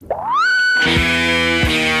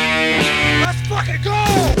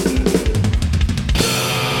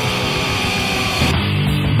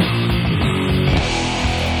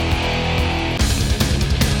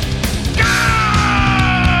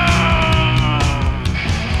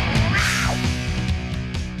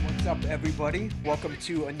everybody. Welcome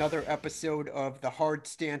to another episode of the Hard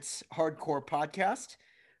Stance Hardcore podcast.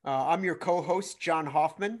 I'm your co-host, John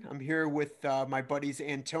Hoffman. I'm here with my buddies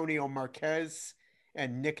Antonio Marquez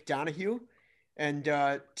and Nick Donahue. And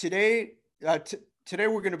today we're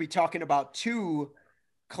going to be talking about two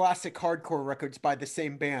classic hardcore records by the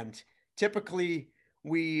same band. Typically,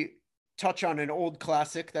 we touch on an old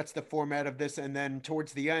classic. That's the format of this. And then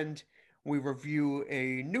towards the end, we review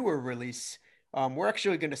a newer release. We're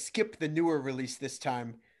actually going to skip the newer release this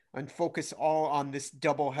time and focus all on this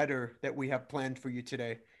double header that we have planned for you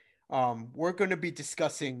today. We're going to be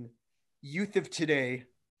discussing Youth of Today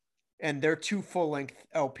and their two full-length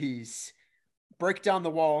LPs, Break Down the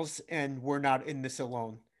Walls and We're Not in This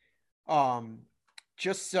Alone.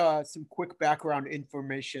 Just some quick background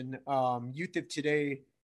information. Youth of Today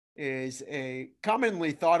is a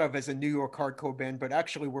commonly thought of as a New York hardcore band, but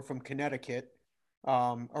actually we're from Connecticut.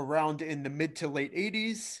 Around in the mid to late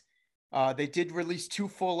 80s. They did release two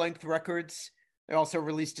full-length records. They also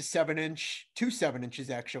released two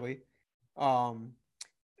 7-inches actually. Highly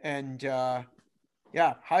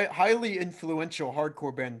influential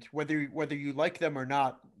hardcore band, whether you like them or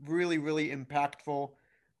not, really, really impactful,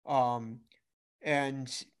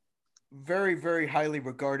 and very, very highly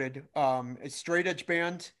regarded. A straight edge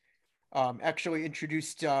band, actually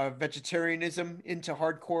introduced vegetarianism into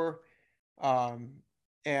hardcore.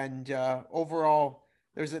 Overall,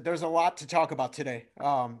 there's a lot to talk about today.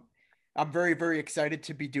 I'm very, very excited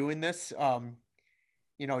to be doing this.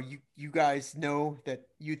 You guys know that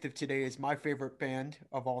Youth of Today is my favorite band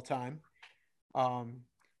of all time.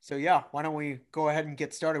 So yeah, why don't we go ahead and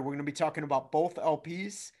get started? We're going to be talking about both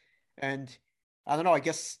LPs, and I don't know, I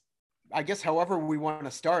guess however we want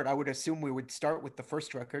to start, I would assume we would start with the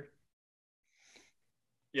first record.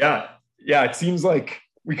 Yeah. It seems like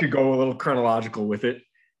we could go a little chronological with it.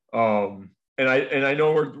 And I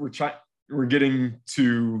know we're getting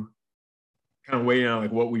to kind of weigh in on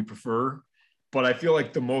like what we prefer, but I feel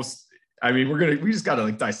like we just got to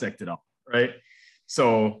like dissect it up. Right.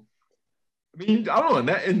 So, I mean, I don't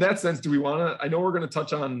know, in that sense, do we want to, I know we're going to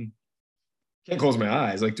touch on Can't Close My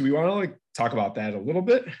Eyes. Like, do we want to like talk about that a little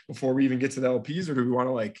bit before we even get to the LPs, or do we want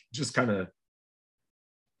to like just kind of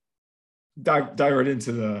dive right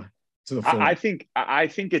into the full? I think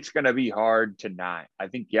it's going to be hard to not. I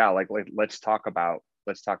think, yeah, like let's talk about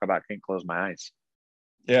Can't Close My Eyes.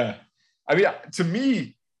 Yeah. I mean, to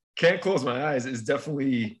me, Can't Close My Eyes is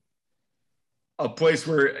definitely a place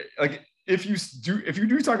where, like, if you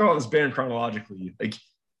do talk about this band chronologically, like,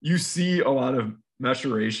 you see a lot of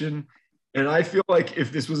maturation. And I feel like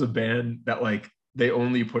if this was a band that like they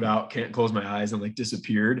only put out Can't Close My Eyes and like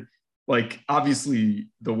disappeared, like obviously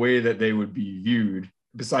the way that they would be viewed,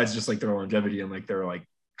 besides just like their longevity and like their like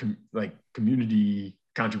community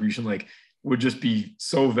contribution, like would just be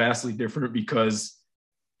so vastly different, because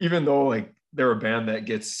even though like they're a band that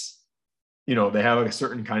gets, they have like a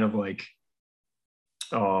certain kind of like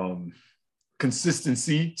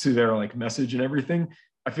consistency to their like message and everything,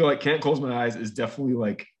 I feel like Can't Close My Eyes is definitely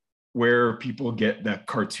like where people get the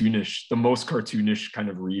most cartoonish kind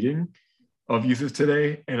of reading of Youth of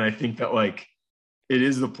Today. And I think that like it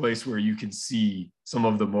is the place where you can see some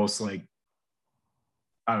of the most like,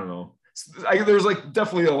 I don't know, there's like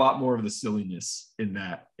definitely a lot more of the silliness in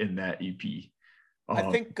that EP. I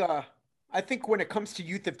think when it comes to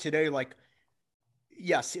Youth of Today, like,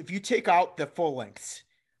 yes, if you take out the full lengths,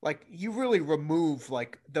 like you really remove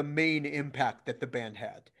like the main impact that the band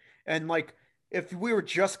had. And like, if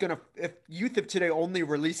Youth of Today only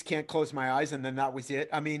released Can't Close My Eyes and then that was it,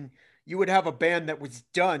 I mean, you would have a band that was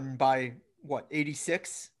done by what,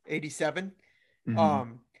 86, 87.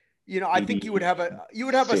 Mm-hmm. I think you would have a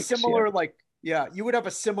similar, you would have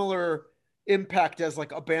a similar impact as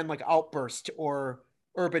like a band like Outburst or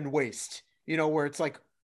Urban Waste, where it's like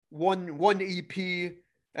one EP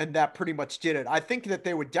and that pretty much did it. I think that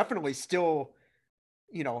they would definitely still,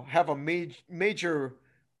 have a major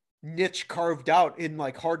niche carved out in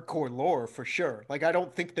like hardcore lore for sure. Like, I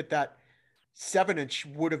don't think that 7-inch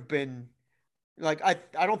would have been like, I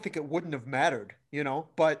don't think it wouldn't have mattered,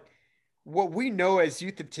 but what we know as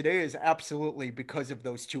Youth of Today is absolutely because of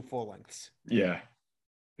those two full lengths. Yeah.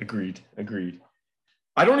 Agreed.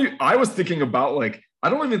 I was thinking about like,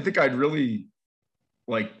 I don't even think I'd really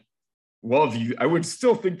like love you. I would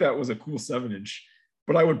still think that was a cool 7-inch,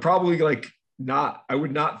 but I would probably I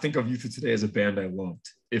would not think of Youth of Today as a band I loved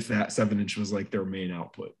if that 7-inch was like their main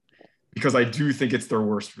output, because I do think it's their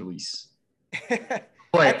worst release.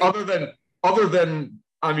 Like other than,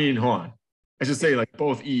 I mean, hold on. I should say like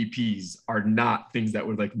both EPs are not things that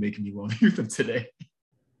would like make me love Youth of Today.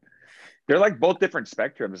 They're like both different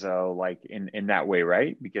spectrums though, like in that way,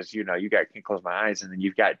 right? Because you got Can't Close My Eyes, and then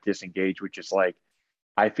you've got Disengage, which is like,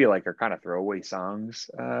 I feel like are kind of throwaway songs.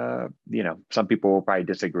 Some people will probably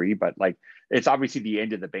disagree, but like it's obviously the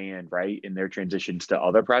end of the band, right? In their transitions to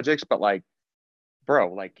other projects. But like,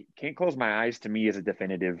 bro, like Can't Close My Eyes to me is a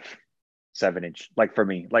definitive 7-inch. Like for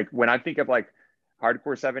me, like when I think of like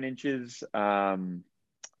hardcore 7-inches,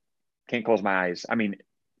 Can't Close My Eyes. I mean,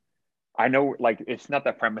 I know like it's not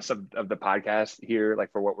the premise of the podcast here,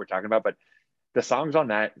 like for what we're talking about, but the songs on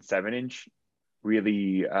that 7-inch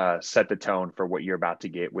really set the tone for what you're about to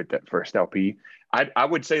get with that first LP. I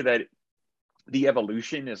would say that the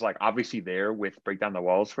evolution is like obviously there with Break Down the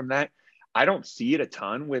Walls from that. I don't see it a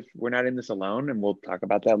ton with We're Not in This Alone, and we'll talk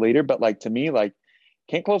about that later. But like to me, like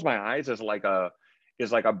Can't Close My Eyes is like a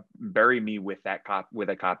bury me with that with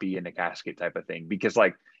a copy in a casket type of thing, because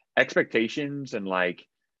like Expectations and like,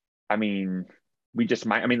 I mean,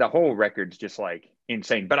 the whole record's just like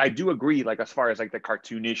insane. But I do agree, like as far as like the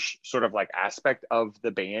cartoonish sort of like aspect of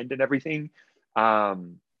the band and everything, I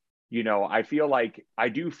do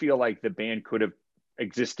feel like the band could have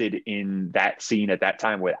existed in that scene at that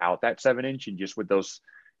time without that 7-inch and just with those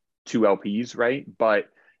 2 LPs, right? But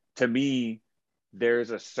to me,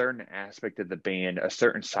 there's a certain aspect of the band, a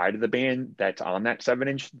certain side of the band that's on that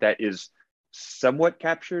 7-inch that is somewhat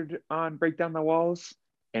captured on Break Down the Walls,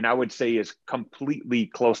 and I would say is completely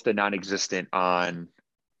close to non-existent on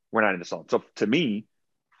We're Not in This Alone. So to me,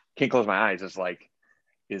 Can't Close My Eyes is like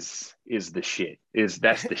is the shit.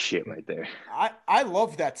 That's the shit right there. I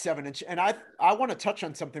love that 7-inch, and I want to touch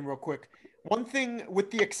on something real quick. One thing,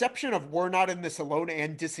 with the exception of We're Not in This Alone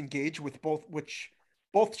and Disengage, which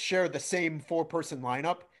both share the same 4-person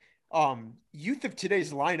lineup, Youth of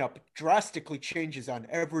Today's lineup drastically changes on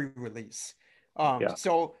every release.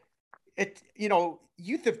 So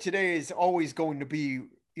Youth of Today is always going to be,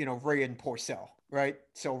 Ray and Porcell, right?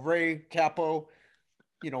 So Ray, capo,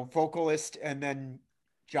 vocalist, and then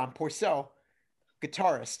John Porcell,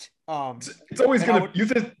 guitarist. It's always going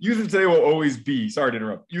to, Youth of Today will always be, sorry to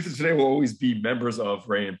interrupt, Youth of Today will always be members of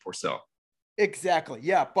Ray and Porcell. Exactly.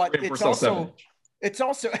 Yeah. But it's also,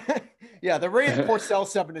 yeah, the Ray and Porcell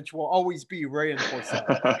 7-inch will always be Ray and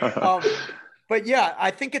Porcell. But yeah,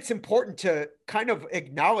 I think it's important to kind of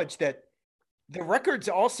acknowledge that the records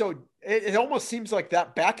also, it almost seems like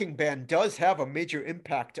that backing band does have a major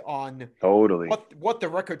impact on totally what the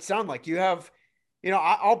records sound like. You have,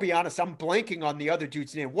 I'll be honest, I'm blanking on the other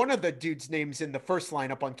dude's name. One of the dude's names in the first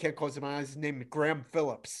lineup on Can't Close My Eyes is named Graham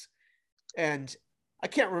Phillips. And I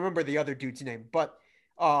can't remember the other dude's name, but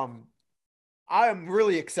I'm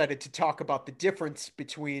really excited to talk about the difference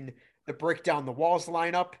between the Break Down the Walls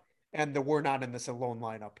lineup and the We're Not in This Alone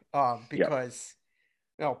lineup. Because,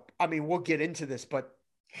 we'll get into this, but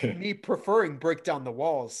me preferring Break Down the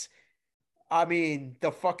Walls,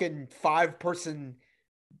 the fucking 5-person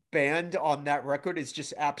band on that record is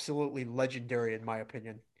just absolutely legendary in my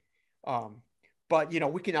opinion. But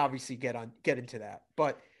we can obviously get into that.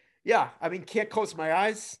 But yeah, Can't Close My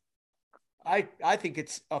Eyes, I think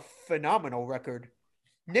it's a phenomenal record.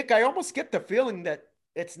 Nick, I almost get the feeling that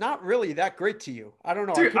it's not really that great to you. I don't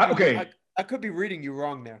know. Dude, I could be reading you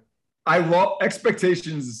wrong there. I love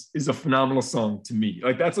Expectations is a phenomenal song to me.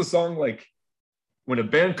 Like that's a song, like when a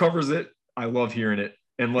band covers it, I love hearing it.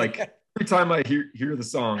 And like every time I hear the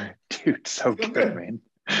song, dude, so good, man.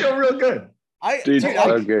 I feel real good.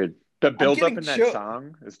 So good. The build up in that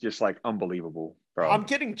song is just like unbelievable, bro. I'm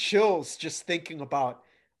getting chills just thinking about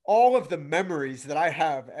all of the memories that I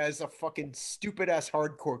have as a fucking stupid ass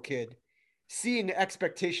hardcore kid, seeing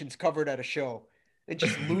Expectations covered at a show and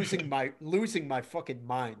just losing my fucking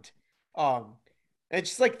mind. And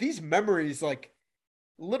just like these memories, like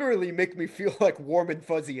literally make me feel like warm and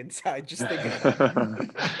fuzzy inside just thinking about it.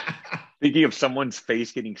 Thinking of someone's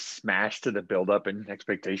face getting smashed to the buildup in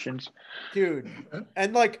Expectations, dude,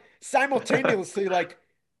 and like simultaneously like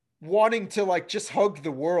wanting to like just hug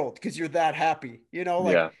the world because you're that happy, I know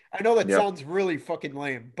that sounds really fucking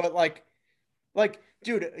lame, but like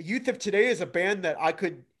dude, Youth of Today is a band that I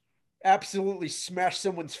could absolutely smash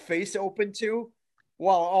someone's face open to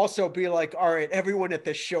while also be like, all right, everyone at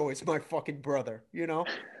this show is my fucking brother,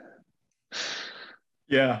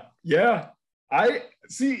 Yeah. I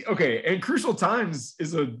see. Okay. And Crucial Times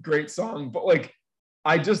is a great song, but like,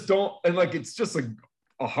 I just don't, and like, it's just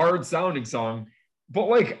a hard sounding song, but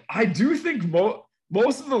like, I do think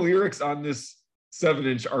most of the lyrics on this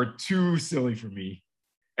 7-inch are too silly for me.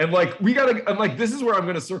 And like, I'm like, this is where I'm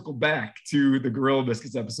going to circle back to the Gorilla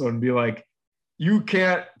Biscuits episode and be like, you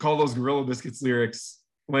can't call those Gorilla Biscuits lyrics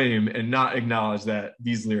lame and not acknowledge that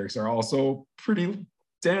these lyrics are also pretty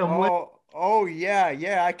damn lame. Oh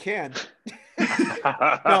yeah, I can.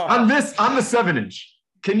 No. On the 7-inch,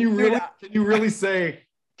 can you really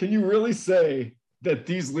say that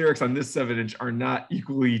these lyrics on this 7-inch are not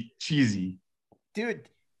equally cheesy? Dude,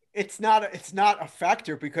 it's not a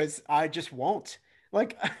factor because I just won't.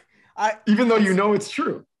 Like even though you know it's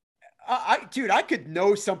true. Dude, I could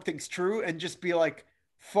know something's true and just be like,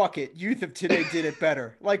 fuck it, Youth of Today did it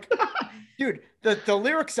better. Like, dude, the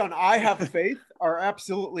lyrics on I Have Faith are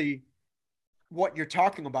absolutely what you're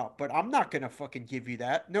talking about, but I'm not gonna fucking give you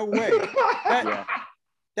that. No way.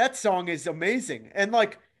 That song is amazing. And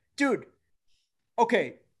like, dude,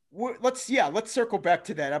 okay, let's circle back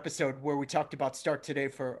to that episode where we talked about Start Today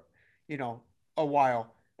for, a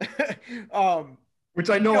while. Which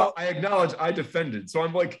I know, I acknowledge I defended. So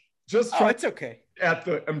I'm like, just trying. It's okay.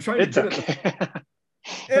 I'm trying to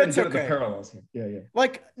It's okay. The parallels. Yeah.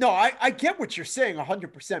 Like, no, I get what you're saying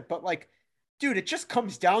 100%, but like, dude, it just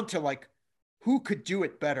comes down to like, who could do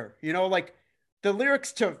it better? Like the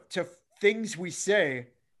lyrics to things we say.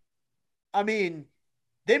 I mean,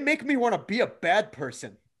 they make me want to be a bad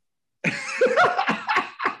person.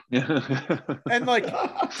 And like,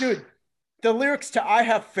 dude, the lyrics to I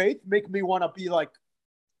Have Faith make me want to be like,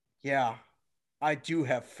 yeah, I do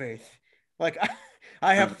have faith. Like,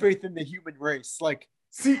 I have faith in the human race. Like,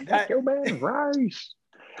 see that human race.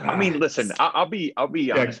 I mean, listen, I'll be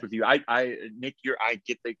honest with you. Nick, I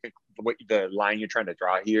get the line you're trying to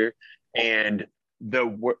draw here, and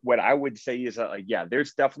what I would say is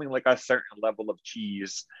there's definitely like a certain level of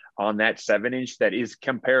cheese on that 7-inch that is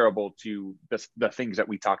comparable to the things that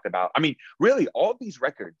we talked about. I mean, really, all these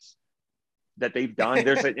records that they've done,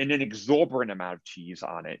 there's an exorbitant amount of cheese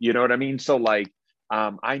on it. You know what I mean? So like,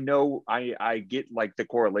 I know I get like the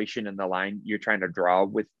correlation in the line you're trying to draw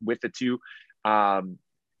with the two.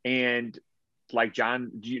 And like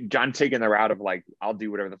John taking the route of like, I'll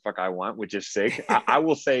do whatever the fuck I want, which is sick. I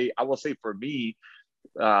will say for me,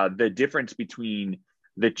 the difference between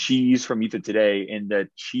the cheese from Youth of Today and the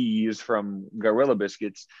cheese from Gorilla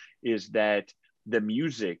Biscuits is that the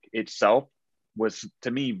music itself was,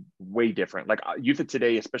 to me, way different. Like Youth of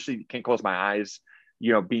Today, especially Can't Close My Eyes,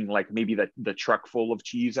 being like maybe the truck full of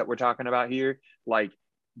cheese that we're talking about here, like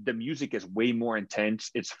the music is way more intense.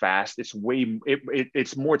 It's fast. It's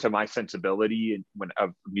it's more to my sensibility and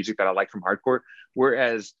of music that I like from hardcore.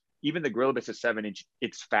 Whereas even the Gorilla Biscuits 7-inch,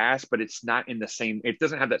 it's fast, but it's not in the same. It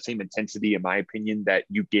doesn't have that same intensity, in my opinion, that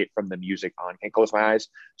you get from the music on Can't Close My Eyes.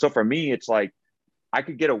 So for me, it's like I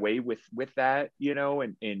could get away with that,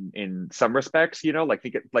 in some respects, like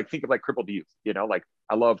think of like Crippled Youth, like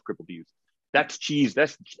I love Crippled Youth. That's cheese.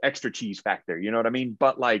 That's extra cheese factor. You know what I mean?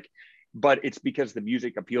 But it's because the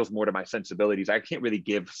music appeals more to my sensibilities. I can't really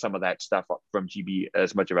give some of that stuff from GB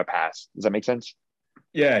as much of a pass. Does that make sense?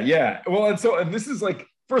 Yeah. Well, and this is like,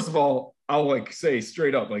 first of all, I'll like say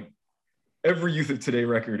straight up, like every Youth of Today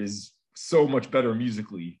record is so much better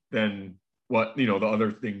musically than what, the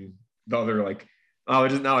other like,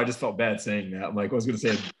 I just felt bad saying that. I'm like, I was going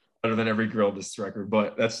to say better than every Gorilla Biscuits record,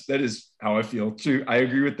 but that is how I feel too. I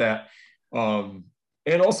agree with that.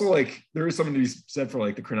 And also like there is something to be said for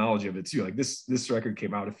like the chronology of it too. Like this record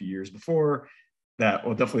came out a few years before that.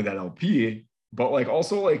 Well, definitely that LP, but like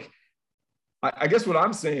also like I guess what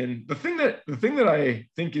I'm saying, the thing that I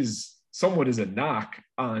think is somewhat is a knock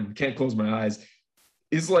on Can't Close My Eyes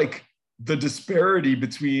is like the disparity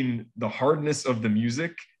between the hardness of the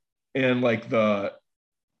music and like the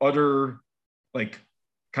utter like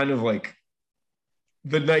kind of like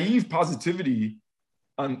the naive positivity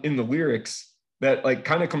in the lyrics that like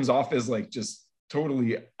kind of comes off as like just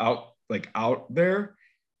totally out there,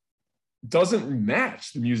 doesn't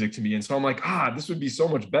match the music to me. And so I'm like, this would be so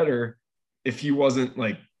much better if he wasn't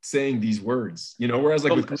like saying these words, whereas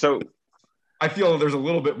like I feel there's a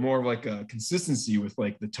little bit more of like a consistency with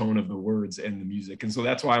like the tone of the words and the music. And so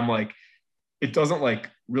that's why I'm like, it doesn't like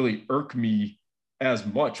really irk me as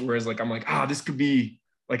much. Whereas like, I'm like, this could be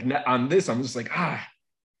like on this, I'm just like,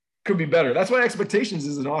 could be better. That's why Expectations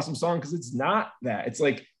is an awesome song, because it's not that. It's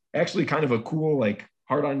like actually kind of a cool, like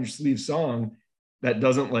heart on your sleeve song that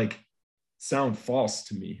doesn't like sound false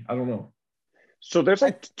to me. I don't know. So there's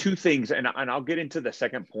like two things, and I'll get into the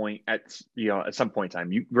second point at some point in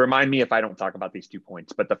time. You remind me if I don't talk about these 2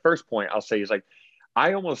 points. But the first point I'll say is like,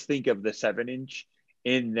 I almost think of the 7-inch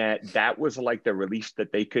in that was like the release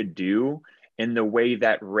that they could do, in the way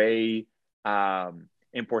that Ray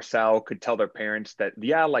and Porcel could tell their parents that,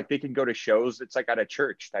 like they can go to shows. It's like at a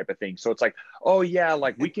church type of thing. So it's like, oh yeah,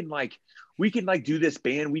 like we can do this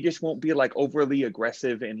band. We just won't be like overly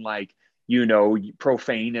aggressive and like,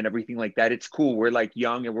 profane and everything like that. It's cool. We're like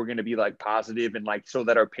young and we're going to be like positive and like, so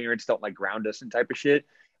that our parents don't like ground us and type of shit.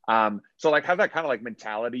 So like have that kind of like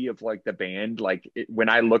mentality of like the band, like when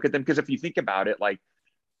I look at them, because if you think about it, like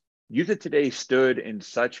Youth of Today stood in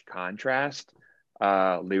such contrast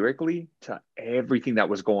lyrically to everything that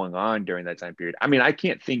was going on during that time period. I mean, I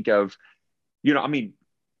can't think of, I mean,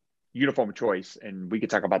 Uniform Choice, and we could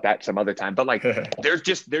talk about that some other time, but like there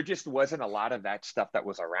just wasn't a lot of that stuff that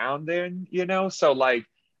was around then, so like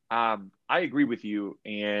I agree with you.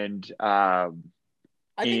 And I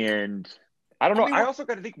don't know, I also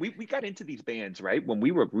got to think we got into these bands right when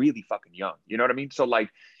we were really fucking young, you know what I mean? So like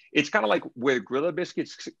it's kind of like where Gorilla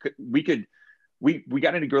Biscuits, we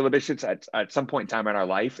got into Gorilla Biscuits at some point in time in our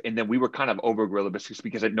life, and then we were kind of over Gorilla Biscuits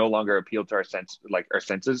because it no longer appealed to our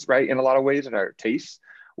senses, right, in a lot of ways, and our tastes.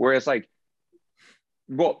 Whereas like,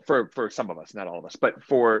 well, for some of us, not all of us, but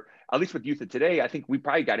for at least with Youth of Today, I think we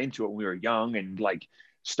probably got into it when we were young and like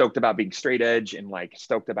stoked about being straight edge and like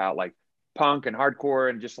stoked about like punk and hardcore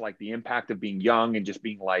and just like the impact of being young and just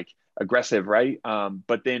being like aggressive, right?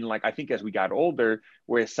 But then like I think as we got older,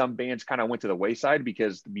 whereas some bands kind of went to the wayside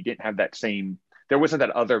because we didn't have that same, there wasn't that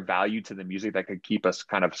other value to the music that could keep us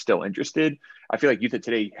kind of still interested. I feel like Youth of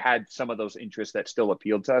Today had some of those interests that still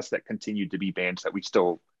appealed to us that continued to be bands that we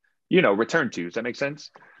still, return to. Does that make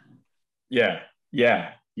sense? Yeah,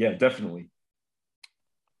 definitely.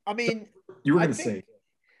 I mean, you were going to say.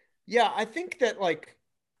 Yeah, I think that like,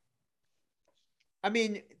 I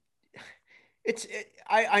mean,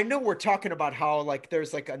 I know we're talking about how like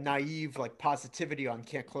there's like a naive like positivity on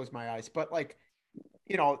Can't Close My Eyes, but like,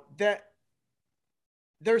 that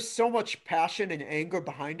there's so much passion and anger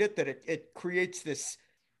behind it that it creates this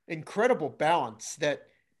incredible balance that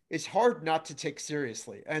is hard not to take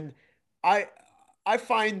seriously. And I I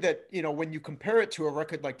find that, when you compare it to a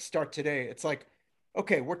record like Start Today, it's like,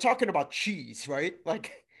 okay, we're talking about cheese, right?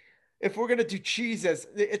 Like if we're gonna do cheese as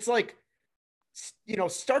it's like,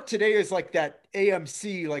 Start Today is like that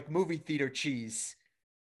AMC like movie theater cheese.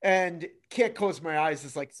 And Can't Close My Eyes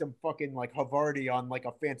is like some fucking like Havarti on like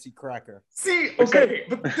a fancy cracker. See, okay,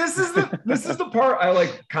 but this is the part I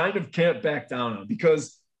like kind of can't back down on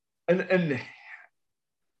because and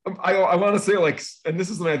I want to say like, and this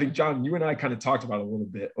is something I think John, you and I kind of talked about a little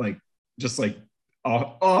bit, like just like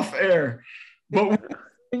off air. But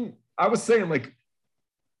I was saying like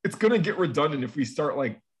it's gonna get redundant if we start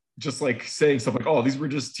like just like saying stuff like, oh, these were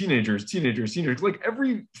just teenagers. Like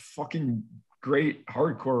every fucking great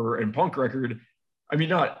hardcore and punk record, I mean,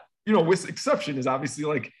 not, with exception, is obviously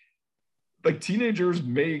like teenagers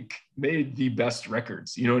made the best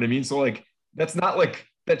records, you know what I mean? So like that's not like,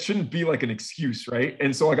 that shouldn't be like an excuse, right?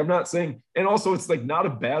 And so like I'm not saying, and also it's like not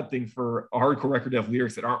a bad thing for a hardcore record to have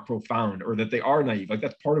lyrics that aren't profound or that they are naive. Like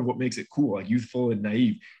that's part of what makes it cool, like youthful and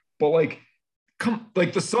naive. But like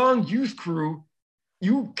like the song Youth Crew,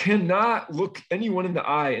 you cannot look anyone in the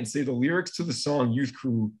eye and say the lyrics to the song Youth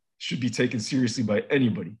Crew should be taken seriously by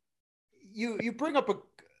anybody. You bring up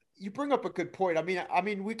a good point. I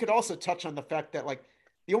mean, we could also touch on the fact that like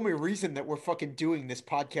the only reason that we're fucking doing this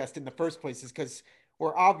podcast in the first place is because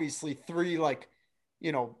we're obviously three like,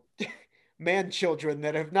 man children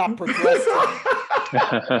that have not progressed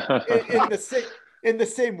in the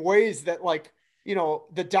same ways that like,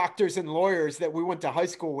 the doctors and lawyers that we went to high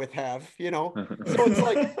school with have, So it's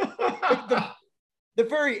like the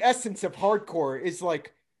very essence of hardcore is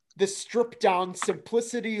like the stripped down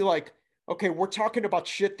simplicity, like, okay, we're talking about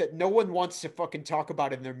shit that no one wants to fucking talk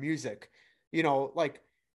about in their music. Like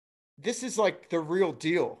this is like the real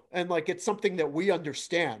deal. And like it's something that we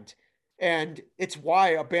understand. And it's why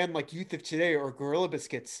a band like Youth of Today or Gorilla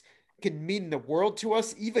Biscuits can mean the world to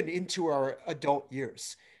us, even into our adult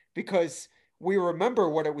years. Because we remember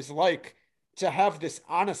what it was like to have this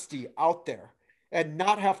honesty out there and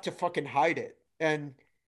not have to fucking hide it. And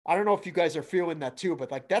I don't know if you guys are feeling that too,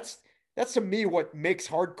 but like that's to me what makes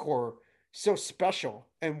hardcore so special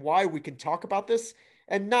and why we can talk about this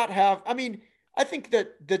and not have, I mean, I think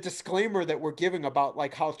that the disclaimer that we're giving about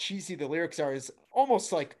like how cheesy the lyrics are is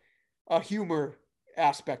almost like a humor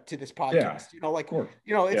aspect to this podcast. Yeah, like,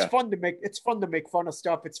 it's fun to make fun of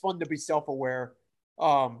stuff. It's fun to be self-aware.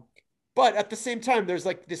 But at the same time, there's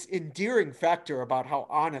like this endearing factor about how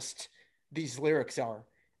honest these lyrics are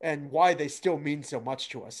and why they still mean so much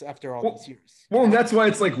to us after all these years. Well, and that's why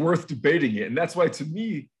it's like worth debating it. And that's why to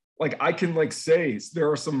me, like I can like say there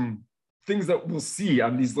are some things that we'll see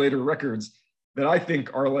on these later records that I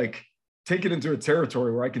think are like taken into a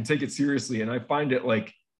territory where I can take it seriously. And I find it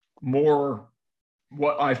like more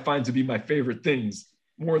what I find to be my favorite things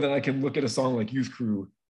more than I can look at a song like Youth Crew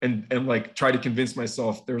and like try to convince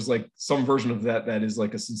myself there's like some version of that is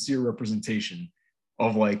like a sincere representation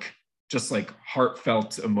of like just like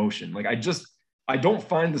heartfelt emotion. Like I don't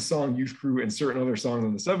find the song Youth Crew and certain other songs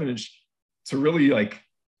on the 7-inch to really like,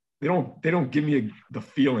 they don't give me the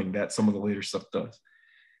feeling that some of the later stuff does.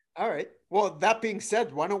 All right. Well, that being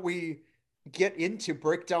said, why don't we get into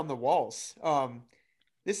Break Down the Walls?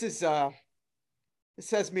 This is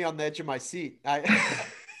this has me on the edge of my seat.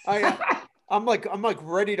 I I'm like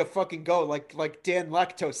ready to fucking go. Like Dan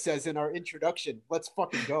Lactose says in our introduction. Let's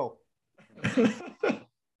fucking go.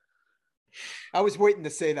 I was waiting to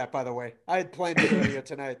say that, by the way. I had planned it earlier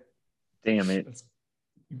tonight. Damn it.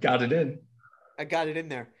 You got it in. I got it in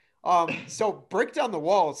there. So Break Down the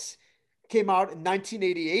Walls came out in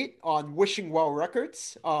 1988 on Wishing Well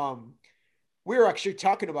Records. We were actually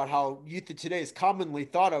talking about how Youth of Today is commonly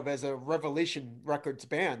thought of as a Revelation Records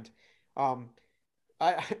band. Um,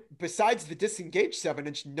 besides the Disengaged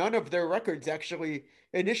 7-inch, none of their records actually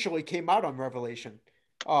initially came out on Revelation.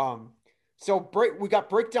 Um, we got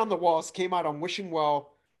Break Down the Walls came out on Wishing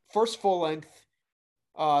Well, first full length.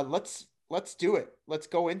 Let's do it. Let's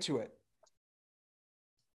go into it.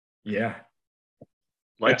 Yeah.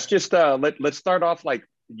 Let's just let's start off like,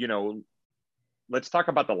 let's talk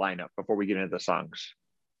about the lineup before we get into the songs,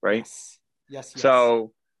 right? Yes.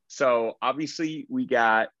 So obviously we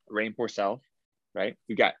got Rain Porcel, right?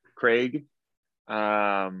 We got Craig,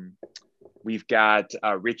 we've got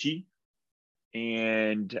Richie,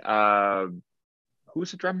 and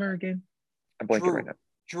who's the drummer again? I'm blanking right now.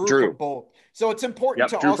 Drew from Bolt. So it's important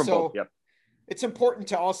to Drew also from Bolt. Yep. It's important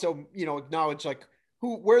to also, acknowledge like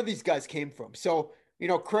where these guys came from. So,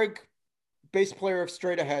 Craig, bass player of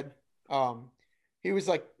Straight Ahead. He was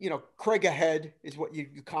like, Craig Ahead is what you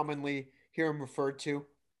commonly hear him referred to.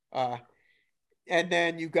 And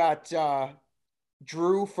then you got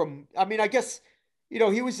Drew from, I guess,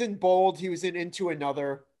 he was in Bold, he was in Into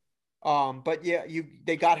Another. But yeah,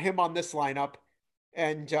 they got him on this lineup,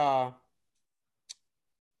 and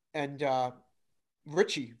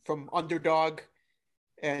Richie from Underdog,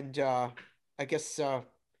 and I guess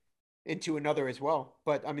Into Another as well.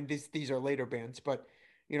 But I mean, these are later bands. But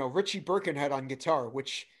Richie Birkenhead on guitar,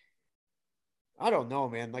 which I don't know,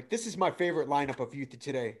 man. Like this is my favorite lineup of Youth of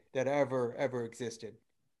Today that ever existed.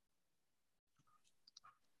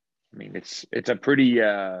 I mean, it's a pretty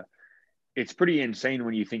it's pretty insane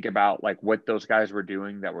when you think about like what those guys were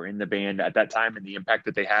doing that were in the band at that time and the impact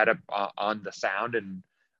that they had on the sound and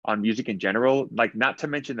on music in general. Like, not to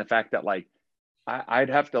mention the fact that like I'd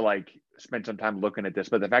have to like spend some time looking at this,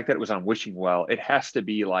 but the fact that it was on Wishing Well, it has to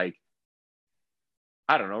be like,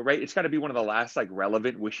 I don't know, right? It's got to be one of the last like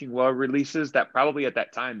relevant Wishing Well releases that probably at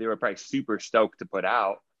that time they were probably super stoked to put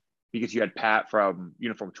out because you had Pat from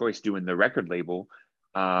Uniform Choice doing the record label.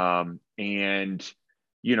 And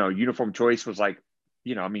Uniform Choice was like,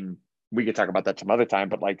 I mean, we could talk about that some other time,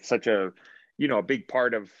 but like such a, a big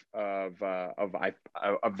part of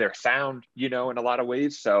their sound, in a lot of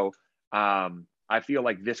ways. So I feel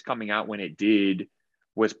like this coming out when it did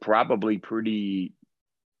was probably pretty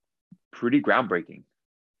groundbreaking.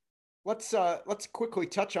 Let's quickly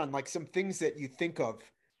touch on like some things that you think of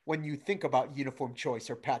when you think about Uniform Choice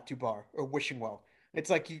or Pat Dubar or Wishing Well. It's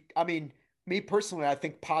like me personally, I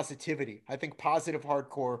think positivity. I think positive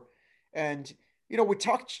hardcore. And, we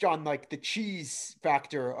touched on like the cheese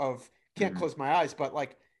factor of Can't Close My Eyes, but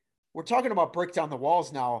like we're talking about Break Down the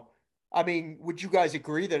Walls now. I mean, would you guys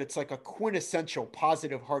agree that it's like a quintessential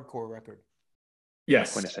positive hardcore record?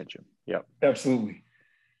 Yes. Quintessential. Yep. Absolutely.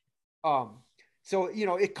 So,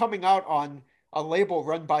 it coming out on a label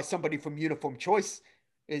run by somebody from Uniform Choice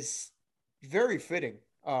is very fitting.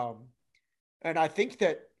 And I think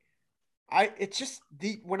that it's just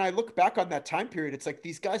when I look back on that time period, it's like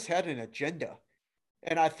these guys had an agenda.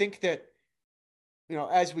 And I think that,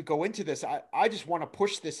 as we go into this, I just want to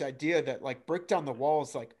push this idea that like Break Down the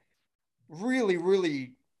Walls, like really,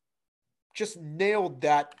 really just nailed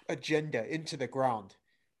that agenda into the ground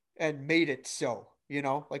and made it so,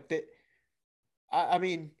 like that. I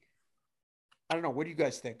mean, I don't know. What do you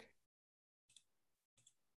guys think?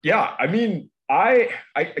 Yeah. I mean, I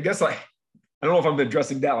guess I don't know if I'm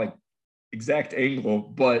addressing that like exact angle,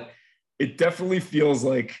 but it definitely feels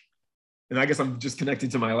like, and I guess I'm just connecting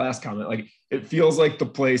to my last comment, like it feels like the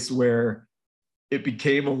place where it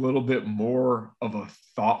became a little bit more of a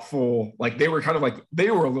thoughtful, like they were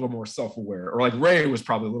a little more self-aware, or like Ray was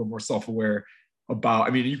probably a little more self-aware about, I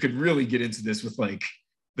mean, you could really get into this with like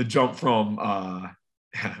the jump from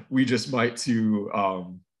We Just Might to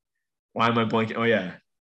why am I blanking? Oh yeah,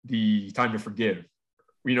 the Time to Forgive.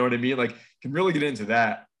 You know what I mean? Like can really get into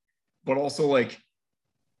that. But also like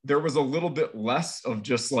there was a little bit less of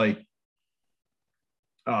just like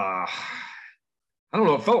I don't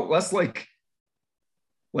know, it felt less like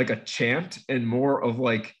a chant and more of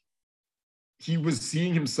like he was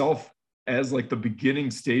seeing himself as like the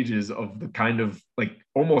beginning stages of the kind of like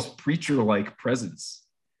almost preacher-like presence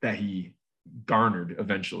that he garnered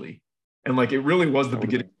eventually. And like it really was the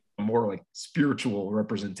beginning of a more like spiritual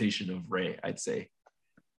representation of Ray, I'd say.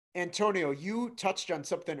 Antonio, you touched on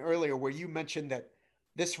something earlier where you mentioned that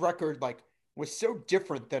this record like was so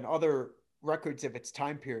different than other records of its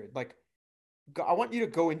time period. Like, I want you to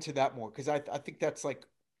go into that more because I think that's like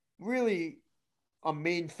really a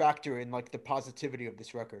main factor in like the positivity of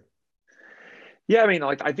this record. Yeah, I mean,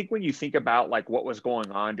 like I think when you think about like what was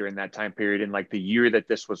going on during that time period and like the year that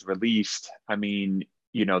this was released, I mean,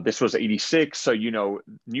 this was 86, so New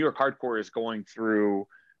York hardcore is going through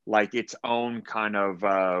like its own kind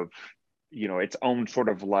of its own sort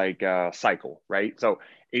of like cycle, right? So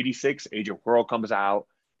 86, Age of Quarrel comes out,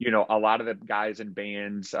 a lot of the guys and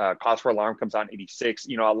bands, Cause for Alarm comes out in 86,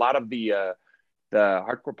 a lot of the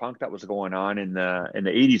hardcore punk that was going on in the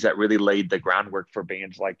 80s that really laid the groundwork for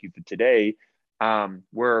bands like Wnita today,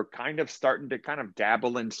 we're kind of starting to kind of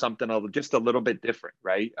dabble in something just a little bit different,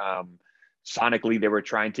 right? Sonically, they were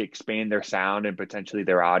trying to expand their sound and potentially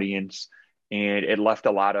their audience, and it left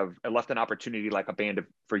an opportunity like a band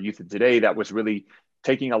for Wnita today that was really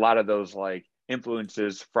taking a lot of those like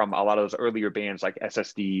influences from a lot of those earlier bands like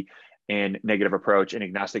SSD and Negative Approach and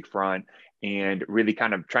Agnostic Front, and really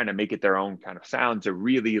kind of trying to make it their own kind of sound to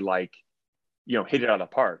really like hit it out of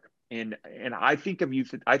the park. And I think of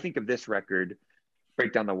this record,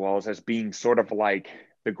 Break Down the Walls, as being sort of like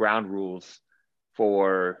the ground rules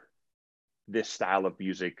for this style of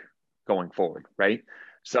music going forward, right?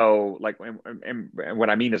 So like, and what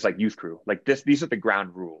I mean is like Youth Crew, like these are the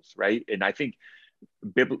ground rules, right? And I think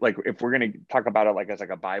like if we're going to talk about it like as like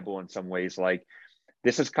a Bible in some ways, like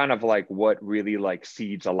this is kind of like what really like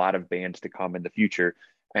seeds a lot of bands to come in the future.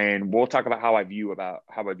 And we'll talk about how I view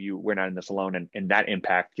We're Not in This Alone and that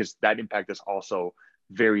impact, because that impact is also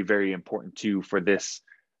very, very important too for this,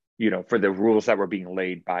 for the rules that were being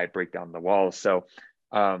laid by Break Down the Walls. So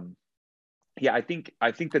yeah, I think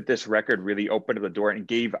that this record really opened the door and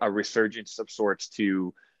gave a resurgence of sorts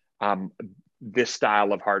to this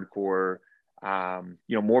style of hardcore,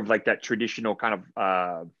 more of like that traditional kind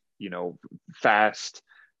of fast,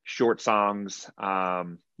 short songs,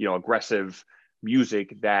 aggressive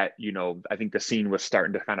music that, I think the scene was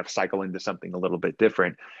starting to kind of cycle into something a little bit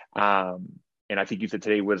different. And I think Wnita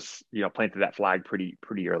today was, planted that flag pretty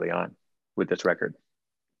early on with this record.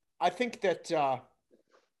 I think that,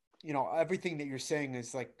 everything that you're saying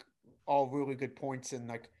is like all really good points and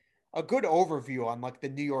like a good overview on like the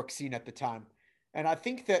New York scene at the time. And I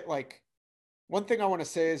think that like one thing I want to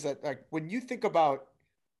say is that like when you think about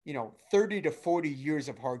 30 to 40 years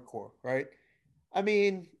of hardcore, right? I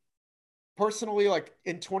mean, personally, like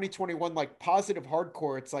in 2021, like positive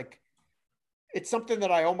hardcore, it's like it's something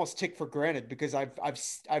that I almost take for granted because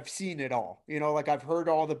I've seen it all. Like I've heard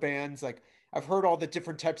all the bands, like I've heard all the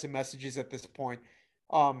different types of messages at this point.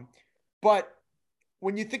 Um, but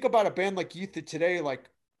when you think about a band like Wnita today, like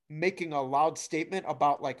making a loud statement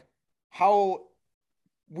about like how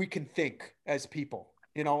we can think as people,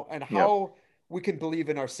 and Yep. how we can believe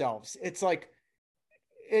in ourselves. It's like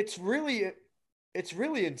it's really it's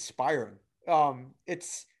really inspiring.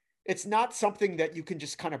 It's not something that you can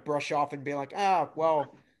just kind of brush off and be like,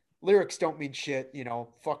 well, lyrics don't mean shit,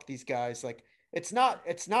 fuck these guys. Like it's not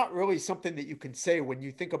really something that you can say when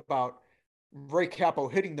you think about Ray Capo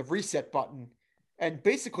hitting the reset button and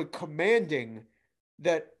basically commanding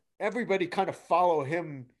that everybody kind of follow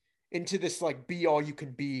him into this like be all you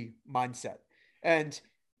can be mindset. And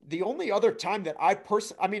the only other time that I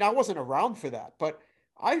mean, I wasn't around for that, but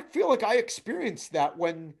I feel like I experienced that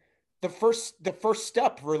when the first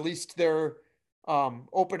step released their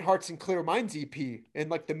Open Hearts and Clear Minds EP in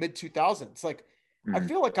like the mid 2000s. Like I Mm-hmm.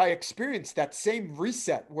 feel like I experienced that same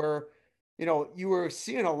reset where you were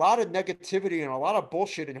seeing a lot of negativity and a lot of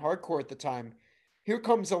bullshit in hardcore at the time. Here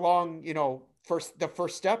comes along, the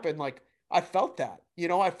first step, and like I felt that.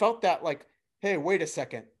 I felt that like, hey, wait a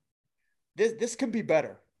second. This can be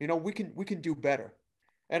better. We can do better.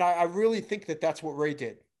 And I really think that that's what Ray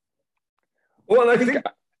did. Well, and I think,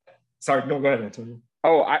 sorry, no, go ahead, Antonio.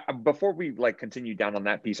 Oh, before we like continue down on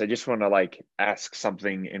that piece, I just want to like ask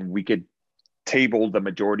something, and we could table the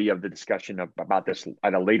majority of the discussion about this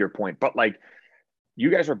at a later point. But like, you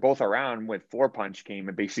guys were both around when Floor Punch came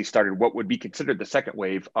and basically started what would be considered the second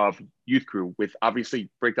wave of Youth Crew, with obviously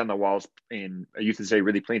Break Down the Walls and Youth Today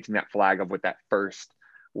really planting that flag of what that first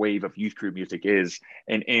wave of Youth Crew music is,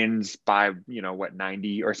 and ends by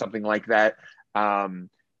 90 or something like that.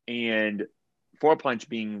 And Floor Punch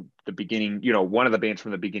being the beginning, you know, one of the bands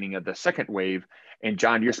from the beginning of the second wave. And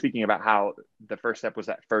John, you're speaking about how the First Step was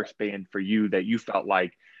that first band for you that you felt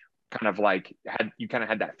like kind of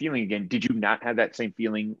had that feeling again. Did you not have that same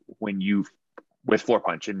feeling when you with Floor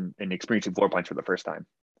Punch and experiencing Floor Punch for the first time?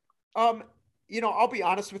 You know, I'll be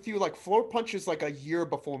honest with you, like Floor Punch is like a year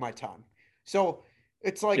before my time. So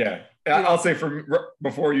it's like, yeah, I'll say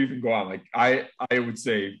before you even go on, like I would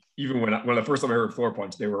say even when the first time I heard Floor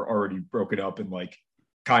Punch, they were already broken up and like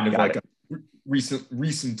kind of like a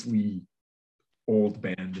recently old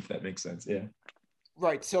band, if that makes sense. Yeah.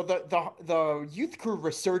 Right. So the youth crew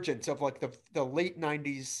resurgence of like the late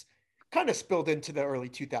 90s kind of spilled into the early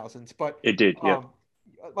 2000s, but it did, yeah.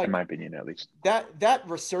 Like in my opinion, at least. That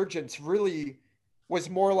resurgence really was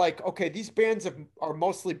more like, okay, these bands are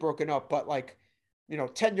mostly broken up, but like, you know,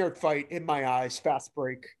 10-Yard Fight, In My Eyes, Fast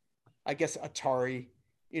Break, I guess Atari,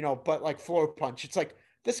 you know, but like Floor Punch, it's like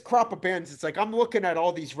this crop of bands, it's like I'm looking at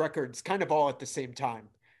all these records kind of all at the same time.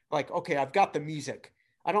 Like, okay, I've got the music.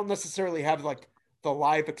 I don't necessarily have like the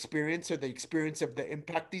live experience or the experience of the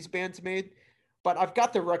impact these bands made, but I've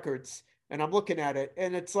got the records and I'm looking at it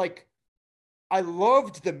and it's like I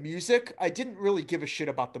loved the music. I didn't really give a shit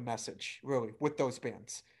about the message, really, with those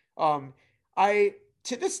bands. I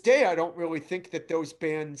to this day I don't really think that those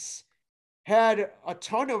bands had a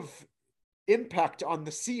ton of impact on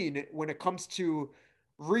the scene when it comes to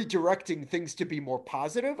redirecting things to be more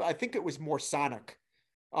positive. I think it was more sonic.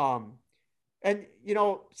 Um, and you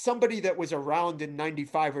know, somebody that was around in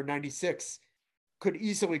 95 or 96 could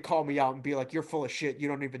easily call me out and be like, you're full of shit. You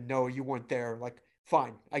don't even know, you weren't there. Like,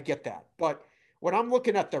 fine, I get that. But when I'm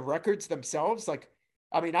looking at the records themselves, like,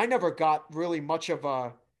 I mean, I never got really much of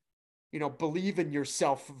a, you know, believe in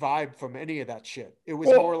yourself vibe from any of that shit. It was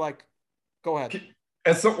more like, go ahead.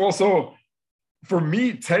 And so for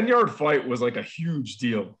me, 10-Yard Fight was like a huge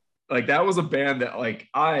deal. Like that was a band that like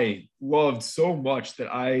I loved so much that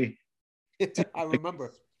I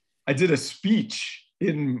remember. I did a speech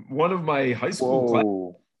in one of my high school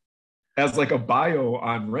classes as like a bio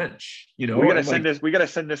on Wrench, you know. We gotta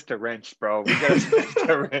send this to Wrench, bro. We gotta send this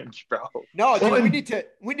to Wrench, bro. No, dude,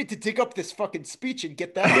 we need to dig up this fucking speech and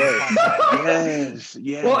get that.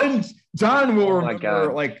 Yes. Well, and John will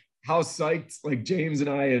remember like how psyched like James and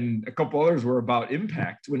I and a couple others were about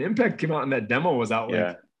Impact. When Impact came out and that demo was out,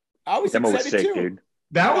 like I was excited was sick, too. Dude.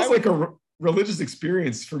 That was like a religious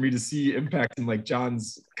experience for me to see Impact in like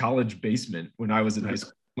John's college basement when I was in high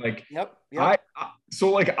school. Like, yep. I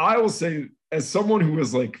will say, as someone who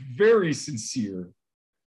was like very sincere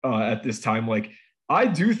at this time, like I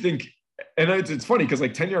do think, and it's funny because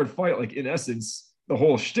like 10-Yard Fight, like in essence, the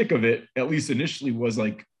whole shtick of it, at least initially, was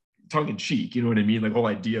like tongue in cheek. You know what I mean? Like whole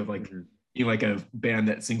idea of like being like a band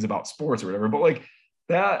that sings about sports or whatever. But like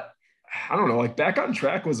that, I don't know. Like Back on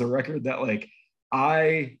Track was a record that like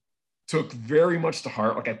I took very much to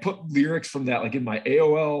heart. Like I put lyrics from that like in my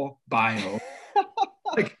AOL bio.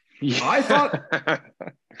 Like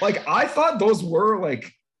I thought those were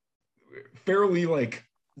like fairly like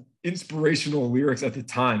inspirational lyrics at the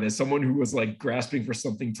time as someone who was like grasping for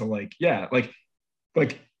something to like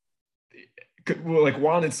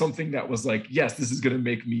wanted something that was like, yes, this is gonna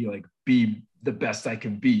make me like be the best I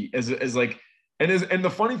can be as like and the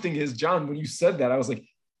funny thing is, John, when you said that, I was like,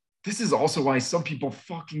 this is also why some people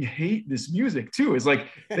fucking hate this music too. Is like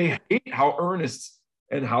they hate how earnest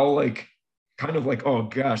and how like kind of like, oh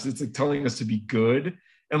gosh, it's like telling us to be good.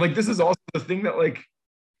 And like this is also the thing that like,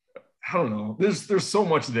 I don't know, there's so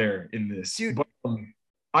much there in this. Dude. But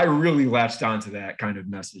I really latched onto that kind of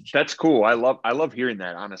message. That's cool. I love hearing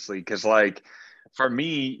that, honestly, because like for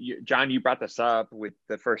me, John, you brought this up with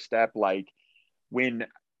the First Step. Like when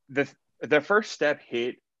the First Step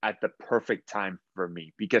hit at the perfect time for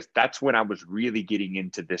me, because that's when I was really getting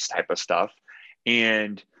into this type of stuff.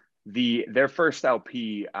 And their first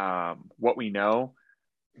LP, What We Know,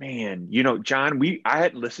 man, you know, John, I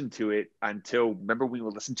had listened to it remember we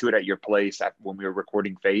would listen to it at your place when we were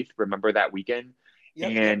recording Faith, remember that weekend?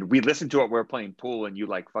 Yep. We listened to it, we were playing pool and you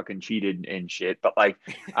like fucking cheated and shit, but like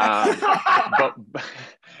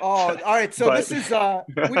all right, so this is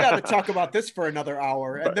we got to talk about this for another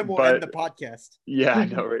hour and then we'll end the podcast. Yeah, I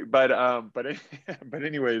know, right? But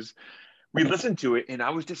anyways, we listened to it and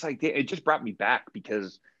I was just like, it just brought me back,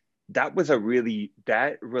 because that was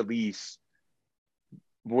that release,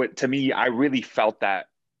 what to me, I really felt that,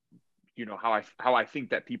 you know, how I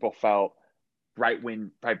think that people felt right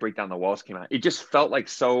when Break Down the Walls came out. It just felt like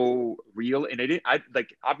so real, and I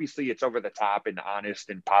like, obviously it's over the top and honest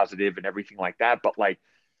and positive and everything like that, but like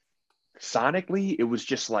sonically it was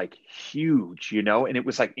just like huge, you know, and it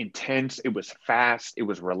was like intense, it was fast, it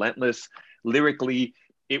was relentless lyrically.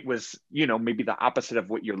 it was, you know, maybe the opposite of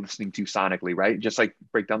what you're listening to sonically, right? Just like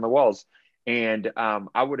Break Down the Walls. And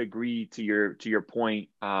I would agree to your point,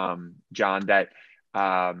 John, that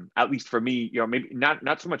at least for me, you know, maybe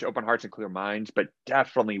not so much Open Hearts and Clear Minds, but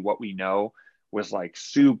definitely What We Know was like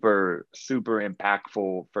super, super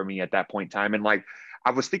impactful for me at that point in time. And like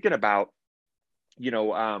I was thinking about, you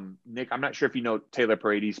know, Nick, I'm not sure if you know Taylor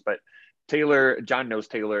Paredes, but John knows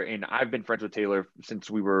Taylor, and I've been friends with Taylor since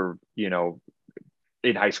we were, you know,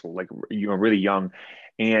 in high school, like, you know, really young.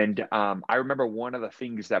 And I remember one of the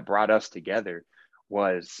things that brought us together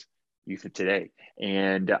was Youth of Today.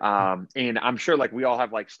 And I'm sure like we all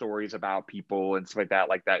have like stories about people and stuff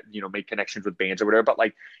like that, you know, make connections with bands or whatever.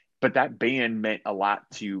 But that band meant a lot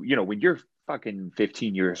to, you know, when you're fucking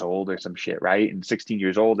 15 years old or some shit, right? And 16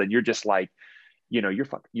 years old, and you're just like, you know,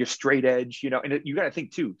 you're straight edge, you know, and you got to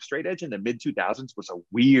think too, straight edge in the mid 2000s was a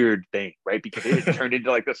weird thing, right? Because it had turned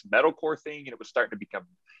into like this metalcore thing, and it was starting to become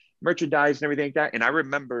merchandise and everything like that. And I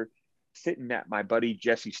remember sitting at my buddy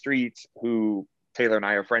Jesse Streets, who Taylor and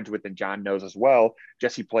I are friends with, and John knows as well.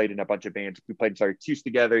 Jesse played in a bunch of bands. We played in Syracuse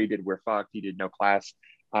together. He did We're Fucked. He did No Class.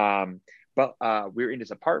 But we were in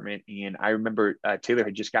his apartment, and I remember Taylor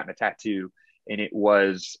had just gotten a tattoo, and it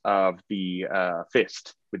was of the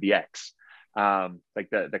fist with the X. Like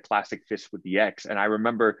the classic fist with the X. And I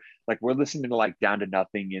remember like we're listening to like Down to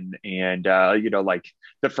Nothing and you know, like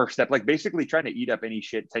The First Step, like basically trying to eat up any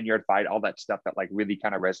shit, 10-Yard Fight, all that stuff that like really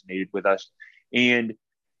kind of resonated with us. And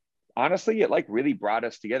honestly, it like really brought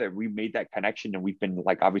us together. We made that connection, and we've been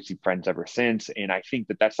like obviously friends ever since. And I think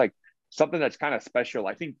that that's like something that's kind of special.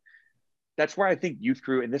 I think that's where I think Youth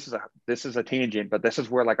Crew, and this is a tangent, but this is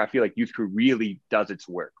where like I feel like Youth Crew really does its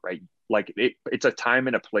work, right? Like it's a time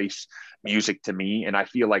and a place music to me, and I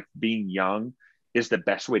feel like being young is the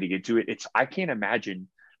best way to get to it. I can't imagine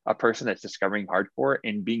a person that's discovering hardcore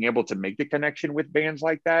and being able to make the connection with bands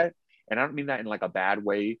like that. And I don't mean that in like a bad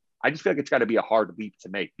way. I just feel like it's got to be a hard leap to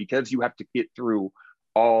make, because you have to get through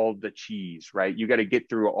all the cheese, right? You got to get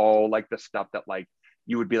through all like the stuff that like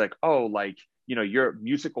you would be like, oh, like, you know, your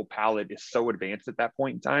musical palette is so advanced at that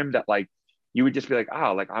point in time that like you would just be like,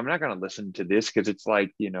 oh, like I'm not gonna listen to this because it's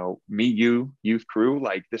like, you know, me, you, Youth Crew,